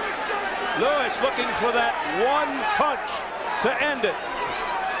the job. Lewis looking for that one punch to end it.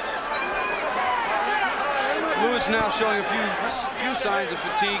 Lewis now showing a few signs of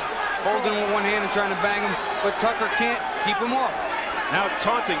fatigue, holding with one hand and trying to bang him, but Tucker can't keep him off. Now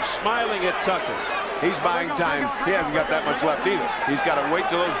taunting, smiling at Tucker. He's buying time. He hasn't got that much left either. He's got to wait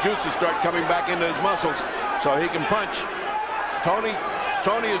till those juices start coming back into his muscles so he can punch. Tony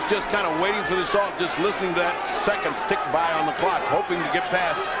is just kind of waiting for the assault, just listening to that seconds tick by on the clock, hoping to get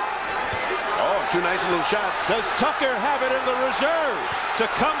past. Oh, 2 nice little shots. Does Tucker have it in the reserve to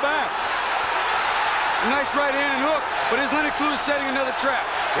come back? Nice right hand and hook, but is Lennox Lewis setting another trap?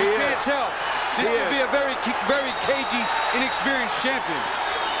 He can't tell. This could be a very cagey, inexperienced champion.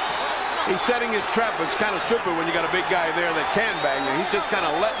 He's setting his trap, but it's kind of stupid when you got a big guy there that can bang you. He's just kind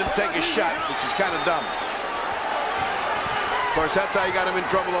of letting him take a shot, which is kind of dumb. Of course, that's how he got him in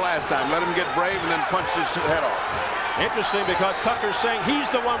trouble the last time. Let him get brave and then punch his head off. Interesting because Tucker's saying he's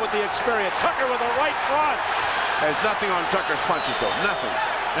the one with the experience. Tucker with a right cross. There's nothing on Tucker's punches, though. Nothing.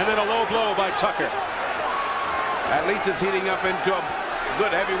 And then a low blow by Tucker. At least it's heating up into a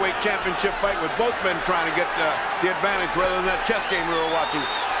good heavyweight championship fight with both men trying to get the advantage rather than that chess game we were watching.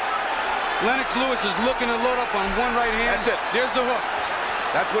 Lennox Lewis is looking to load up on one right hand. That's it. There's the hook.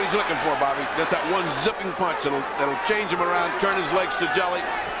 That's what he's looking for, Bobby. Just that one zipping punch that'll change him around, turn his legs to jelly.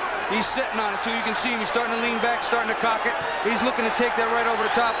 He's sitting on it, too. You can see him. He's starting to lean back, starting to cock it. He's looking to take that right over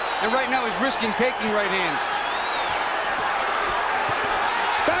the top. And right now, he's risking taking right hands.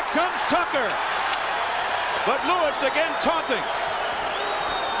 Back comes Tucker. But Lewis again taunting.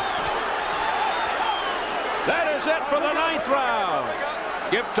 That is it for the 9th round.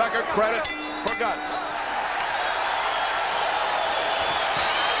 Give Tucker credit for guts.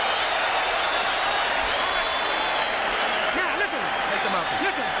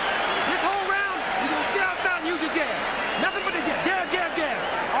 Listen, this whole round, you're going to stay outside and use your jab. Nothing but the jab. Jab.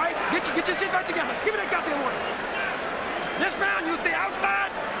 All right? Get your shit back together. Give me that goddamn one. This round, you stay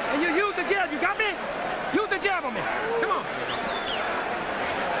outside and you use the jab. You got me? Use the jab on me. Come on.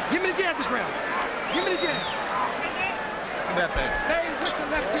 Give me the jab this round. Give me the jab. Stay with the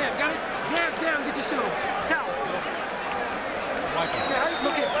left jab. Got it? Jab down, get your shit on. Towel. Yeah,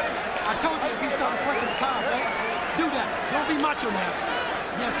 look here. I told you if he started punching the top, right? Do that. Don't be macho now.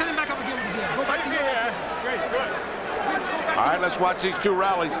 Yeah, set him back up again with the jab. Go back to your great, good. All right, let's watch these 2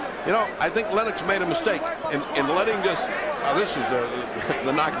 rallies. You know, I think Lennox made a mistake in letting just. This is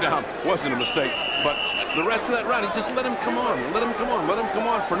the knockdown wasn't a mistake, but the rest of that round, he just let him come on, let him come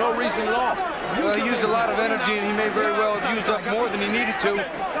on for no reason at all. Well, he used a lot of energy, and he may very well have used up more than he needed to.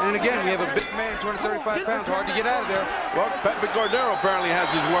 And again, we have a big man man, 235 pounds, hard to get out of there. Well, Pepe Cordero apparently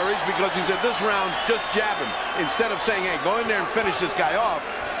has his worries because he said this round, just jab him. Instead of saying, hey, go in there and finish this guy off,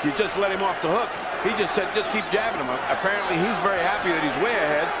 you just let him off the hook. He just said, just keep jabbing him. Apparently, he's very happy that he's way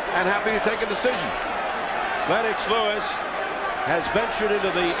ahead and happy to take a decision. Lennox Lewis has ventured into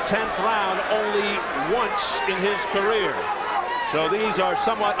the 10th round only once in his career. So these are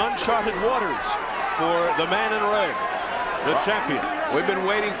somewhat uncharted waters for the man in red, the champion. We've been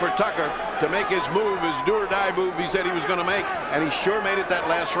waiting for Tucker to make his move, his do-or-die move he said he was going to make, and he sure made it that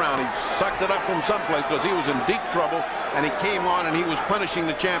last round. He sucked it up from someplace because he was in deep trouble, and he came on and he was punishing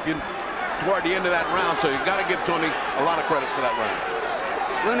the champion toward the end of that round, so you've got to give Tony a lot of credit for that round.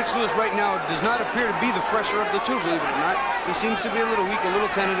 Lennox Lewis right now does not appear to be the fresher of the two, believe it or not. He seems to be a little weak, a little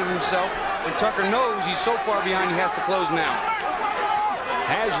tentative himself, and Tucker knows he's so far behind he has to close now.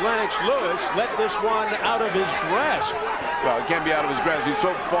 Has Lennox Lewis let this one out of his grasp? Well, it can't be out of his grasp. He's so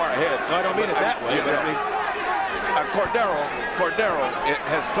far ahead. No, I don't mean it that way. Yeah, but I mean, Cordero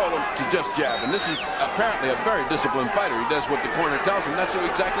has told him to just jab, and this is apparently a very disciplined fighter. He does what the corner tells him. That's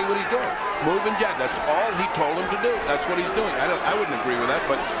exactly what he's doing. Move and jab. That's all he told him to do. That's what he's doing. I wouldn't agree with that,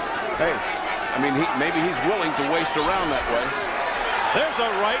 but hey, I mean, maybe he's willing to waste a round that way. there's a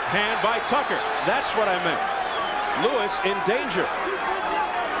right hand by Tucker. That's what I meant. Lewis in danger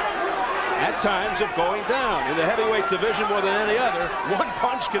at times of going down. In the heavyweight division more than any other, one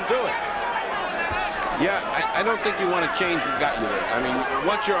punch can do it. Yeah, I don't think you want to change what got you there. I mean,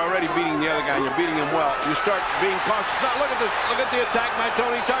 once you're already beating the other guy and you're beating him well, you start being cautious. Now, look at this. Look at the attack by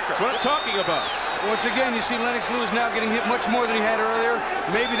Tony Tucker. That's what I'm talking about. Once again, you see Lennox Lewis now getting hit much more than he had earlier.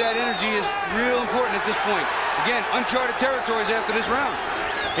 Maybe that energy is real important at this point. Again, uncharted territories after this round.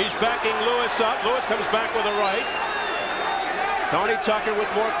 He's backing Lewis up. Lewis comes back with a right. Tony Tucker with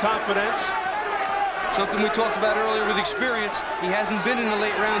more confidence. Something we talked about earlier with experience. He hasn't been in the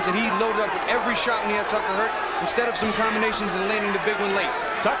late rounds, and he loaded up with every shot when he had Tucker hurt, instead of some combinations and landing the big one late.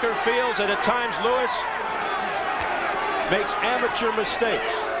 Tucker feels that at times Lewis makes amateur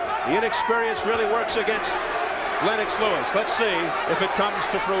mistakes. The inexperience really works against Lennox Lewis. Let's see if it comes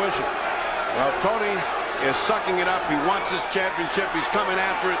to fruition. Well, Tony is sucking it up. He wants his championship. He's coming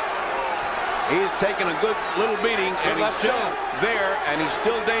after it. He's taking a good little beating, and he's still there, and he's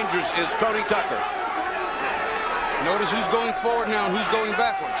still dangerous, is Tony Tucker. Notice who's going forward now and who's going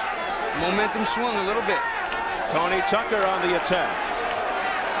backwards. Momentum swung a little bit. Tony Tucker on the attack.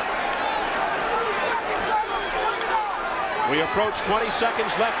 We approach 20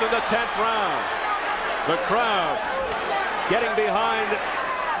 seconds left in the 10th round. The crowd getting behind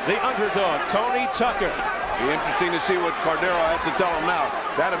the underdog, Tony Tucker. Be interesting to see what Cordero has to tell him now.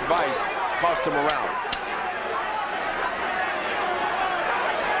 That advice cost him a round.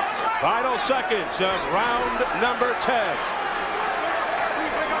 Final seconds of round number 10.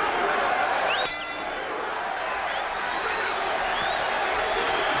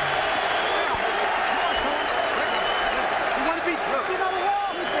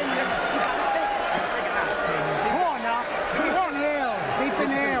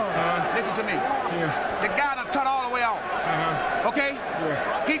 Listen to me. The guy done cut all the way off. Okay?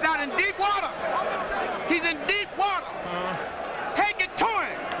 He's out in deep water. He's in deep water. Take it to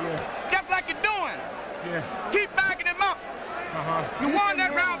him. Just like you're doing. Keep backing him up. You won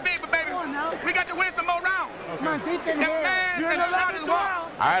that round, baby. We got to win some more rounds. Come on, deep in here.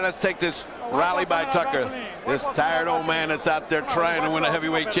 All right, let's take this rally by Tucker. This tired old man that's out there trying to win a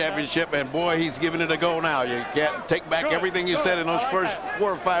heavyweight championship, and boy, he's giving it a go now. You can't take back everything you said in those first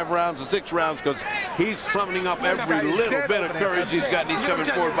 4 or 5 rounds or 6 rounds, because he's summoning up every little bit of courage he's got, and he's coming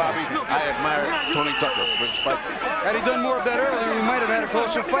forward, Bobby. I admire Tony Tucker for his fight. Had he done more of that earlier, we might have had a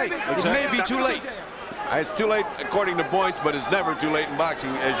closer fight. It may be too late. It's too late according to points, but it's never too late in boxing.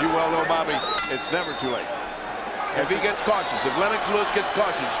 As you well know, Bobby, it's never too late. If he gets cautious, if Lennox Lewis gets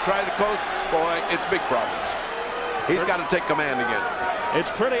cautious, try to coast, boy, it's big problems. He's got to take command again.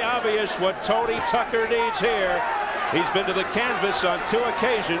 It's pretty obvious what Tony Tucker needs here. He's been to the canvas on 2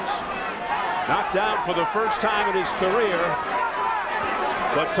 occasions, knocked down for the first time in his career.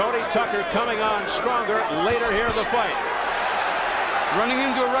 But Tony Tucker coming on stronger later here in the fight. Running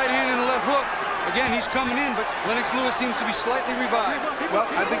into a right hand and a left hook. Again, he's coming in, but Lennox Lewis seems to be slightly revived. Well,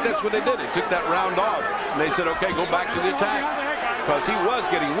 I think that's what they did. They took that round off, and they said, okay, go back to the attack. Because he was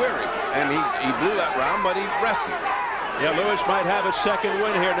getting weary, and he blew that round, but he rested. Yeah, Lewis might have a second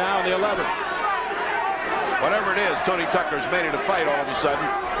win here now in the 11th. Whatever it is, Tony Tucker's made it a fight all of a sudden,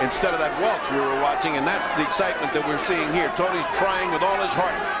 instead of that waltz we were watching, and that's the excitement that we're seeing here. Tony's trying with all his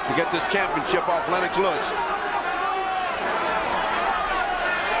heart to get this championship off Lennox Lewis.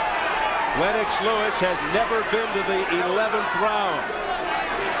 Lennox Lewis has never been to the 11th round.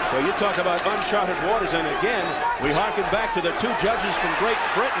 So you talk about uncharted waters, and again, we harken back to the two judges from Great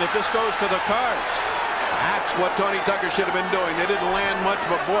Britain. If this goes to the cards. That's what Tony Tucker should have been doing. They didn't land much,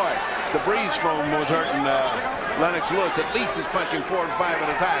 but boy, the breeze from him was hurting Lennox Lewis. At least he's punching 4 and 5 at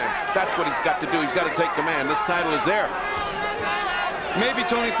a time. That's what he's got to do. He's got to take command. This title is there. Maybe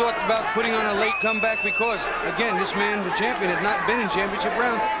Tony thought about putting on a late comeback because, again, this man, the champion, had not been in championship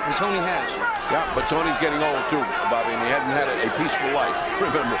rounds, and Tony has. Yeah, but Tony's getting old too, Bobby, and he hadn't had a peaceful life.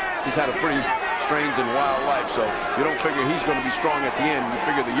 Remember, he's had a pretty strange and wild life, so you don't figure he's going to be strong at the end. You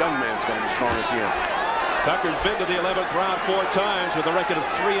figure the young man's going to be strong at the end. Tucker's been to the 11th round 4 times with a record of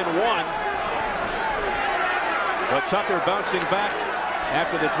 3-1. But Tucker bouncing back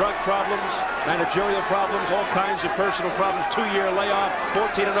after the drug problems, managerial problems, all kinds of personal problems. 2-year layoff,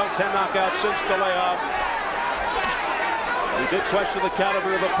 14-0, 10 knockouts since the layoff. He did question the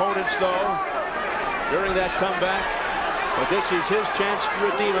caliber of opponents, though, during that comeback. But this is his chance to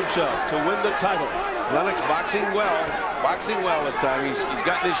redeem himself, to win the title. Lennox boxing well this time. He's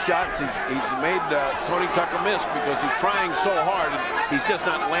gotten his shots. He's made Tony Tucker miss because he's trying so hard. He's just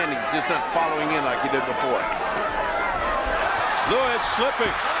not landing. He's just not following in like he did before. Lewis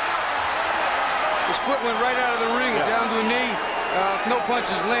slipping. His foot went right out of the ring, down to a knee. No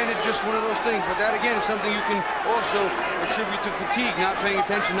punches landed, just one of those things. But that, again, is something you can also attribute to fatigue, not paying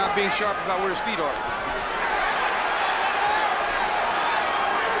attention, not being sharp about where his feet are.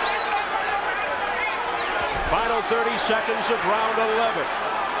 Final 30 seconds of round 11.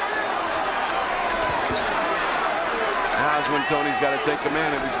 Now's when Tony's got to take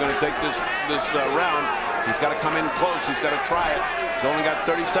command. If he's going to take this round, he's got to come in close. He's got to try it. He's only got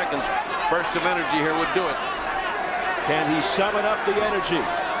 30 seconds. Burst of energy here would do it. Can he summon up the energy?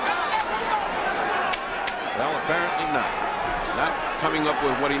 Well, apparently not. Not coming up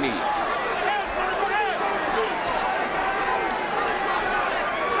with what he needs.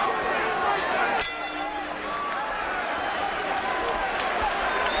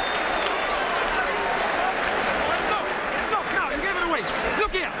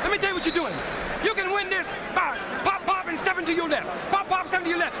 What you're doing. You can win this by pop, pop, and step into your left. Pop, pop, step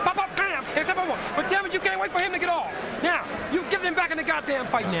into your left. Pop, pop, bam, and step over. But damn it, you can't wait for him to get off. Now, you get him back in the goddamn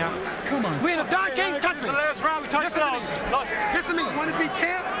fight now. Come on. We're in a Don King's country. The last round we touched gloves. Listen to me. Want to be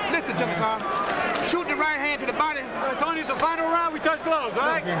champ? Listen to me, son. Shoot the right hand to the body. Tony, it's the final round. We touch gloves, all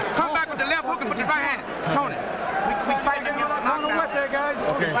right? Come back with the left hook and put the right hand. Tony, we fighting against a knockdown. Wet there, guys.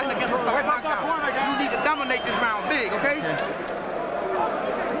 Okay. Fighting against a knockdown. You need to dominate this round big, okay?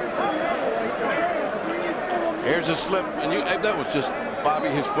 Here's a slip, and that was just Bobby.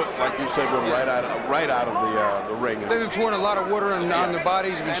 His foot, like you said, went right out of the ring. They've been pouring a lot of water on their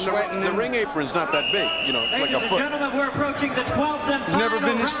bodies and sweating. The ring apron's not that big, you know. It's like a foot. Ladies and gentlemen, we're approaching the 12th and He's never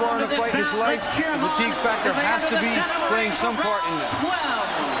been this far in a fight in his life. The fatigue factor has to be playing some part in it.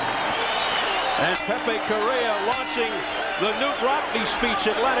 And Pepe Correa launching the Newt Rockney speech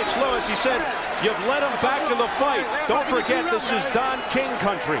at Lennox Lewis. He said, "You've led him back in the fight. Don't forget, this is Don King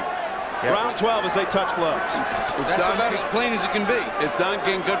country." Yeah. Round 12 as they touch gloves. That's about as plain as it can be. It's Don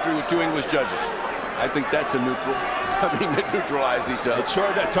King country with 2 English judges. I think that's a neutral. I mean, they neutralize each other. It's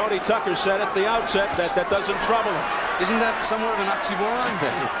sure that Tony Tucker said at the outset that doesn't trouble him. Isn't that somewhat of an oxymoron?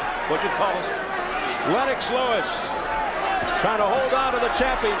 What'd you call it? Lennox Lewis trying to hold on to the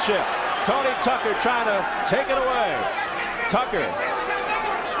championship. Tony Tucker trying to take it away. Tucker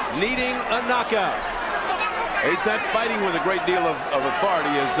needing a knockout. He's not fighting with a great deal of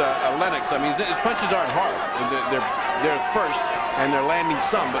authority as Lennox. I mean, his punches aren't hard. They're first, and they're landing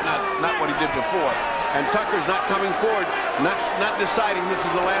some, but not what he did before. And Tucker's not coming forward, not deciding this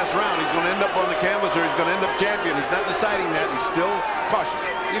is the last round. He's going to end up on the canvas, or he's going to end up champion. He's not deciding that. He's still cautious.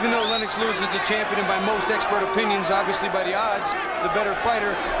 Even though Lennox Lewis is the champion, and by most expert opinions, obviously by the odds, the better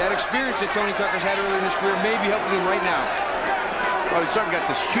fighter, that experience that Tony Tucker's had earlier in his career may be helping him right now. Well, he's certainly got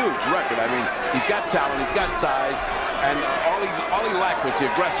this huge record. I mean, he's got talent, he's got size, and all he lacked was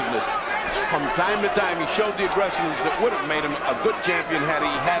the aggressiveness. From time to time, he showed the aggressiveness that would have made him a good champion had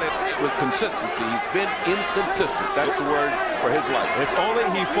he had it with consistency. He's been inconsistent. That's the word for his life. If only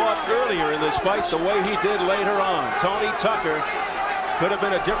he fought earlier in this fight the way he did later on. Tony Tucker could have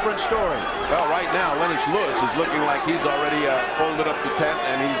been a different story. Well, right now, Lennox Lewis is looking like he's already folded up the tent,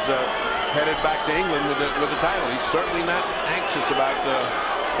 and he's headed back to England with the title. He's certainly not anxious about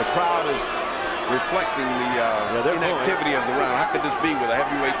the crowd is reflecting the inactivity of the round. How could this be with a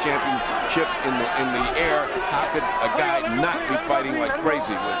heavyweight championship in the air? How could a guy not be fighting like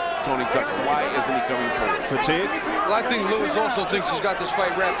crazy with Tony Tucker? Why isn't he coming forward? Fatigue? Well, I think Lewis also thinks he's got this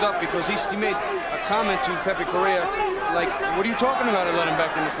fight wrapped up because he made a comment to Pepe Correa like, what are you talking about? I let him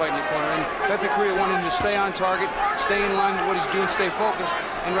back in the fight in the corner. And Pepe Correa wanted him to stay on target, stay in line with what he's doing, stay focused.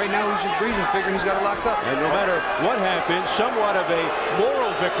 And right now he's just breathing, figuring he's got it locked up. And no matter what happens, somewhat of a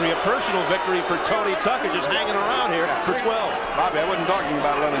moral victory, a personal victory for Tony Tucker, just hanging around here for 12. Bobby, I wasn't talking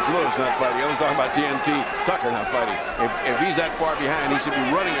about Lennox Lewis not fighting. I was talking about TNT Tucker not fighting. If he's that far behind, he should be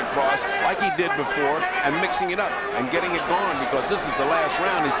running across like he did before and mixing it up and getting it going, because this is the last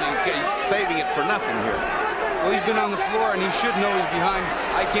round. He's saving it for nothing here. Well, he's been on the floor, and he should know he's behind.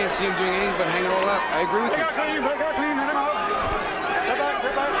 I can't see him doing anything but hang it all out. I agree with you.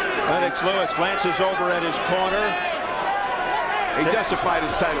 Lennox Lewis glances over at his corner. He justified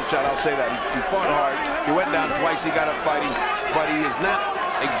his title shot, I'll say that. He fought hard. He went down twice. He got up fighting. But he is not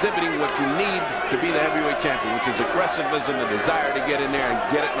exhibiting what you need to be the heavyweight champion, which is aggressiveness and the desire to get in there and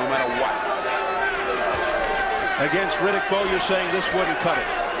get it no matter what. Against Riddick Bowe, you're saying this wouldn't cut it?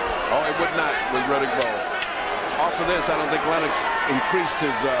 Oh, it would not with Riddick Bowe. Off of this, I don't think Lennox increased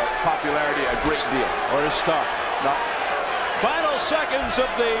his popularity a great deal. Or his stock. No. Final seconds of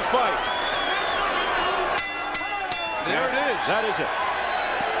the fight. There it is. That is it.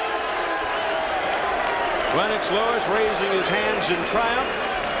 Lennox Lewis raising his hands in triumph.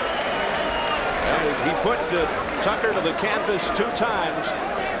 And he put Tucker to the canvas 2 times.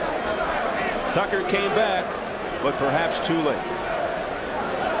 Tucker came back, but perhaps too late.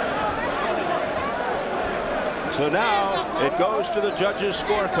 So now it goes to the judges'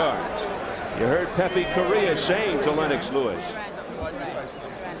 scorecards. You heard Pepe Correa saying to Lennox Lewis,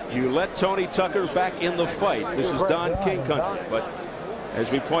 you let Tony Tucker back in the fight. This is Don King country. But as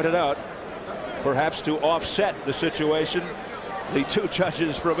we pointed out, perhaps to offset the situation, the 2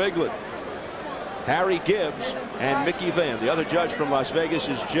 judges from England, Harry Gibbs and Mickey Vann. The other judge from Las Vegas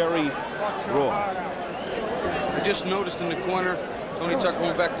is Jerry Roy. I just noticed in the corner, Tony Tucker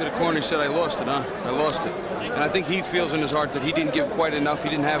went back to the corner and said, I lost it, huh? I lost it. And I think he feels in his heart that he didn't give quite enough. He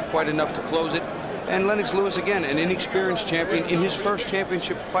didn't have quite enough to close it. And Lennox Lewis, again, an inexperienced champion in his first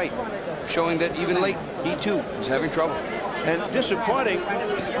championship fight, showing that even late, he too is having trouble. And disappointing,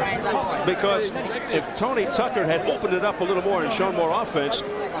 because if Tony Tucker had opened it up a little more and shown more offense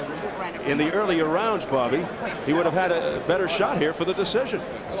in the earlier rounds, Bobby, he would have had a better shot here for the decision.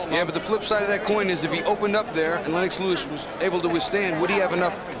 Yeah, but the flip side of that coin is if he opened up there and Lennox Lewis was able to withstand, would he have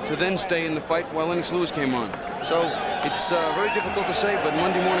enough to then stay in the fight while Lennox Lewis came on? So it's very difficult to say, but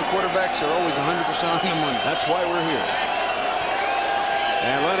Monday morning quarterbacks are always 100% on the money. That's why we're here.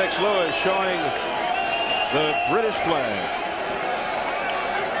 And Lennox Lewis showing the British flag.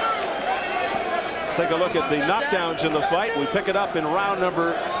 Let's take a look at the knockdowns in the fight. We pick it up in round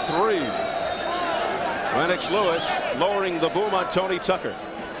number 3. Lennox Lewis lowering the boom on Tony Tucker.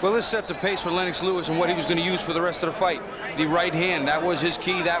 Well, this set the pace for Lennox Lewis and what he was going to use for the rest of the fight. The right hand, that was his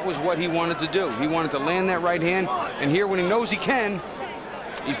key. That was what he wanted to do. He wanted to land that right hand. And here, when he knows he can,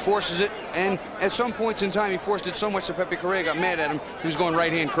 he forces it. And at some points in time, he forced it so much that Pepe Correa got mad at him. He was going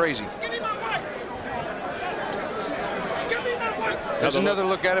right hand crazy. There's another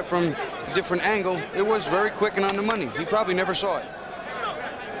look at it from a different angle. It was very quick and on the money. He probably never saw it.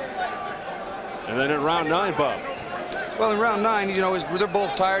 And then in round 9, Bob. Well, in round 9, you know, they're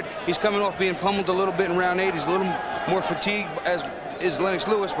both tired. He's coming off being pummeled a little bit in round 8. He's a little more fatigued, as is Lennox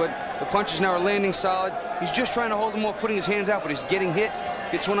Lewis, but the punches now are landing solid. He's just trying to hold them off, putting his hands out, but he's getting hit.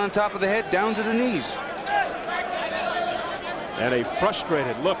 Gets one on top of the head, down to the knees. And a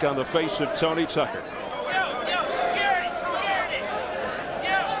frustrated look on the face of Tony Tucker.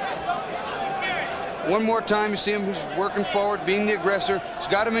 One more time, you see him, he's working forward, being the aggressor. He's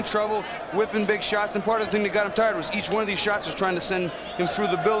got him in trouble, whipping big shots, and part of the thing that got him tired was each one of these shots was trying to send him through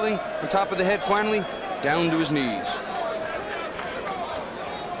the building, on top of the head, finally, down to his knees.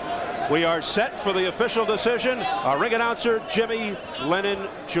 We are set for the official decision. Our ring announcer, Jimmy Lennon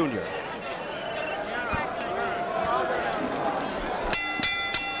Jr.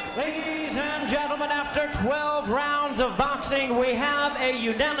 Ladies and gentlemen, after 12 rounds of boxing, we have a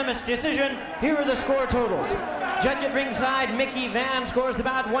unanimous decision. Here are the score totals. Judge at ringside, Mickey Vann scores the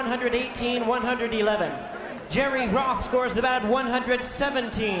bout 118-111. Jerry Roth scores the bout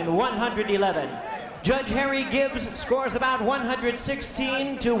 117-111. Judge Harry Gibbs scores the bout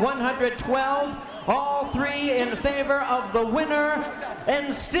 116-112. All 3 in favor of the winner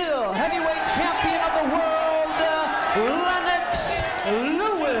and still heavyweight champion of the world, Lennox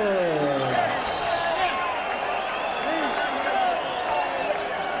Lewis.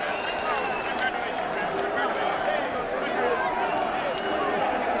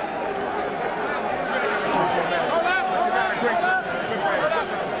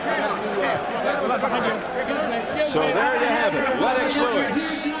 So there you have it. Lennox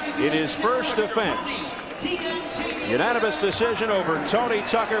Lewis, in his first offense, Unanimous decision over Tony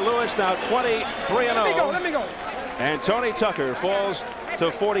Tucker. Lewis now 23-0. Let me go. And Tony Tucker falls to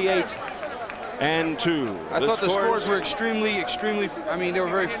 48-2. I thought the scores were extremely, I mean, they were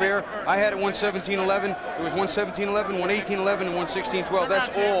very fair. I had it 117-11. There was 117-11, 118-11, and 116-12.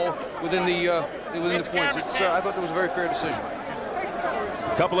 That's all within the points. I thought that was a very fair decision.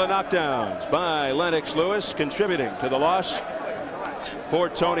 A couple of knockdowns by Lennox Lewis, contributing to the loss for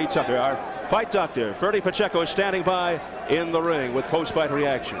Tony Tucker. Our fight doctor, Ferdy Pacheco, is standing by in the ring with post-fight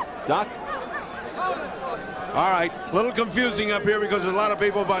reaction. Doc? All right, a little confusing up here because there's a lot of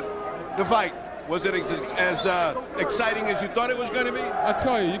people, but the fight, was it as exciting as you thought it was going to be? I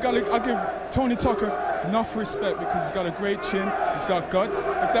tell you, I give Tony Tucker enough respect because he's got a great chin, he's got guts. If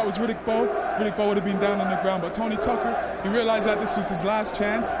that was Riddick Bowe would have been down on the ground. But Tony Tucker, he realized that this was his last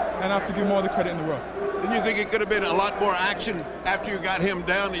chance, and I have to give him all the credit in the world. Didn't you think it could have been a lot more action after you got him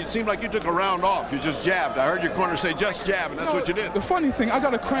down? It seemed like you took a round off. You just jabbed. I heard your corner say just jab, and that's what you did. The funny thing, I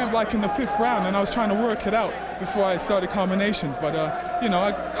got a cramp like in the 5th round, and I was trying to work it out before I started combinations. But, you know,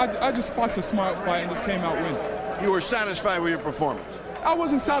 I just boxed a smart fight and just came out winning. You were satisfied with your performance? I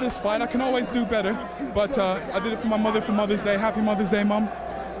wasn't satisfied. I can always do better. But I did it for my mother for Mother's Day. Happy Mother's Day, Mom. Go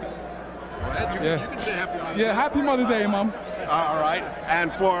ahead. You can say Happy Mother's Day. Yeah, Happy Mother's Day, Mom. All right.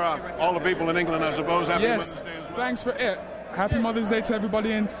 And for all the people in England, I suppose, Happy Mother's Day as well. Thanks for it. Happy Mother's Day to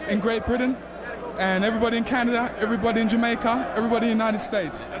everybody in Great Britain, and everybody in Canada, everybody in Jamaica, everybody in the United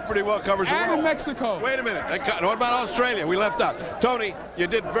States. That pretty well covers the world. And in Mexico. Wait a minute. What about Australia? We left out. Tony, you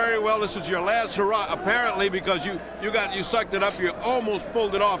did very well. This is your last hurrah, apparently, because you sucked it up. You almost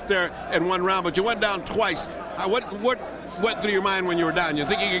pulled it off there in one round, but you went down twice. What went through your mind when you were down? You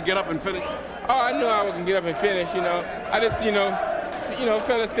think you could get up and finish? Oh, I knew I can get up and finish, you know. I just, you know,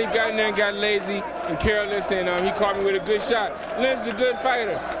 fell asleep, got in there and got lazy and careless, and he caught me with a good shot. Lynn's a good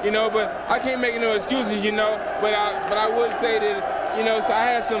fighter, you know, but I can't make no excuses, you know. But I would say that, you know, so I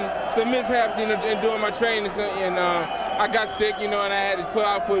had some mishaps, you know, in doing my training, and I got sick, you know, and I had to pull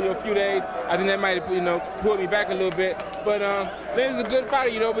out for a few days. I think that might have, you know, pulled me back a little bit. But Lynn's a good fighter,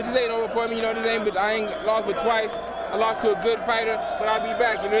 you know, but this ain't over for me, you know. I ain't lost but twice. I lost to a good fighter, but I'll be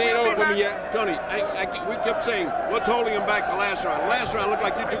back. You know, it ain't over for me yet. Tony, we kept saying, what's holding him back the last round? Last round looked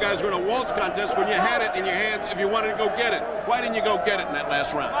like you two guys were in a waltz contest when you had it in your hands if you wanted to go get it. Why didn't you go get it in that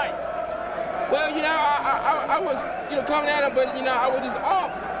last round? Well, you know, I was, you know, coming at him, but, you know, I was just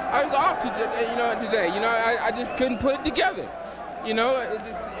off. I was off today. You know, I just couldn't put it together. You know,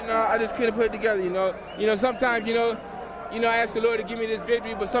 I just couldn't put it together, you know. You know, sometimes, you know, I asked the Lord to give me this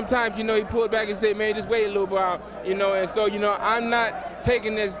victory, but sometimes, you know, he pulled back and said, man, just wait a little while, you know. And so, you know, I'm not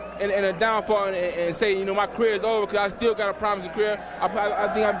taking this in a downfall and saying, you know, my career is over, because I still got a promising career. I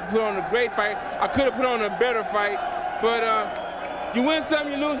think I put on a great fight. I could have put on a better fight, but you win some,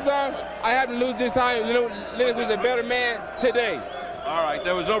 you lose some. I had to lose this time. You know, Lennox was a better man today. All right,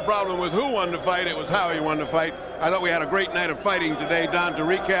 there was no problem with who won the fight. It was how he won the fight. I thought we had a great night of fighting today. Don, to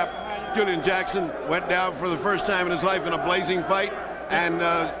recap, Julian Jackson went down for the first time in his life in a blazing fight, and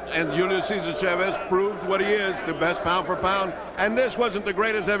Julio Cesar Chavez proved what he is, the best pound for pound. And this wasn't the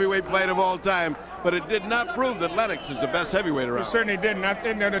greatest heavyweight fight of all time, but it did not prove that Lennox is the best heavyweight around. It certainly didn't. I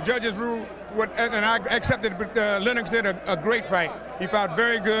think the judges ruled, and I accepted, but Lennox did a great fight. He fought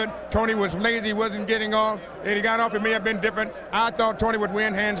very good. Tony was lazy, wasn't getting off. If he got off, it may have been different. I thought Tony would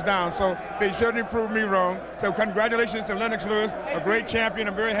win hands down, so they certainly proved me wrong. So congratulations to Lennox Lewis, a great champion.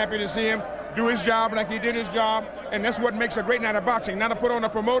 I'm very happy to see him do his job like he did his job, and that's what makes a great night of boxing. Now to put on a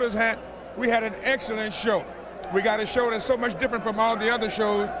promoter's hat, we had an excellent show. We got a show that's so much different from all the other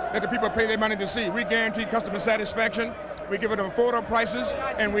shows that the people pay their money to see. We guarantee customer satisfaction. We give them affordable prices,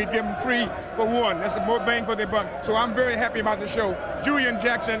 and we give them 3 for 1. That's more bang for their buck. So I'm very happy about the show. Julian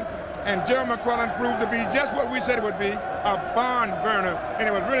Jackson and Gerald McClellan proved to be just what we said it would be, a barn burner. And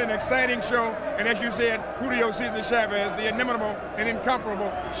it was really an exciting show. And as you said, Julio Cesar Chavez, the inimitable and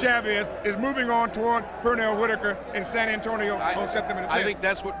incomparable Chavez, is moving on toward Pernell Whitaker in San Antonio on September the 10th. I think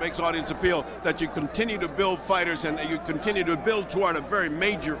that's what makes audience appeal, that you continue to build fighters and you continue to build toward a very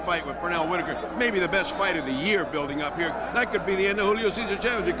major fight with Pernell Whitaker, maybe the best fight of the year building up here. That could be the end of Julio Cesar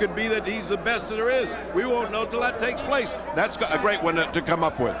Chavez. It could be that he's the best that there is. We won't know till that takes place. That's a great one to come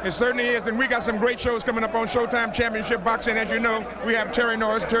up with. It certainly is, and we got some great shows coming up on Showtime Championship Boxing. As you know, we have Terry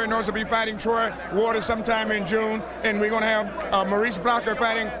Norris. Terry Norris will be fighting Troy Waters sometime in June, and we're going to have Maurice Blocker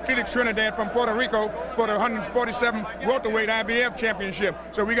fighting Felix Trinidad from Puerto Rico for the 147 welterweight IBF championship.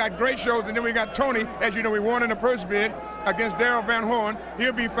 So we got great shows, and then we got Tony, as you know, we won in the purse bid against Darrell Van Horn.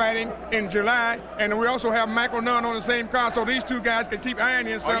 He'll be fighting in July, and we also have Michael Nunn on the same card, so these two guys can keep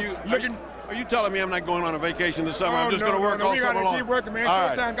ironing and stuff. Are you telling me I'm not going on a vacation this summer? I'm just going to work all summer long. We got to keep working, man. All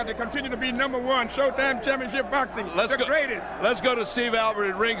Showtime right. got to continue to be #1. Showtime Championship Boxing. The greatest. Let's go to Steve Albert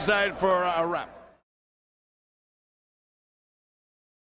at ringside for a wrap.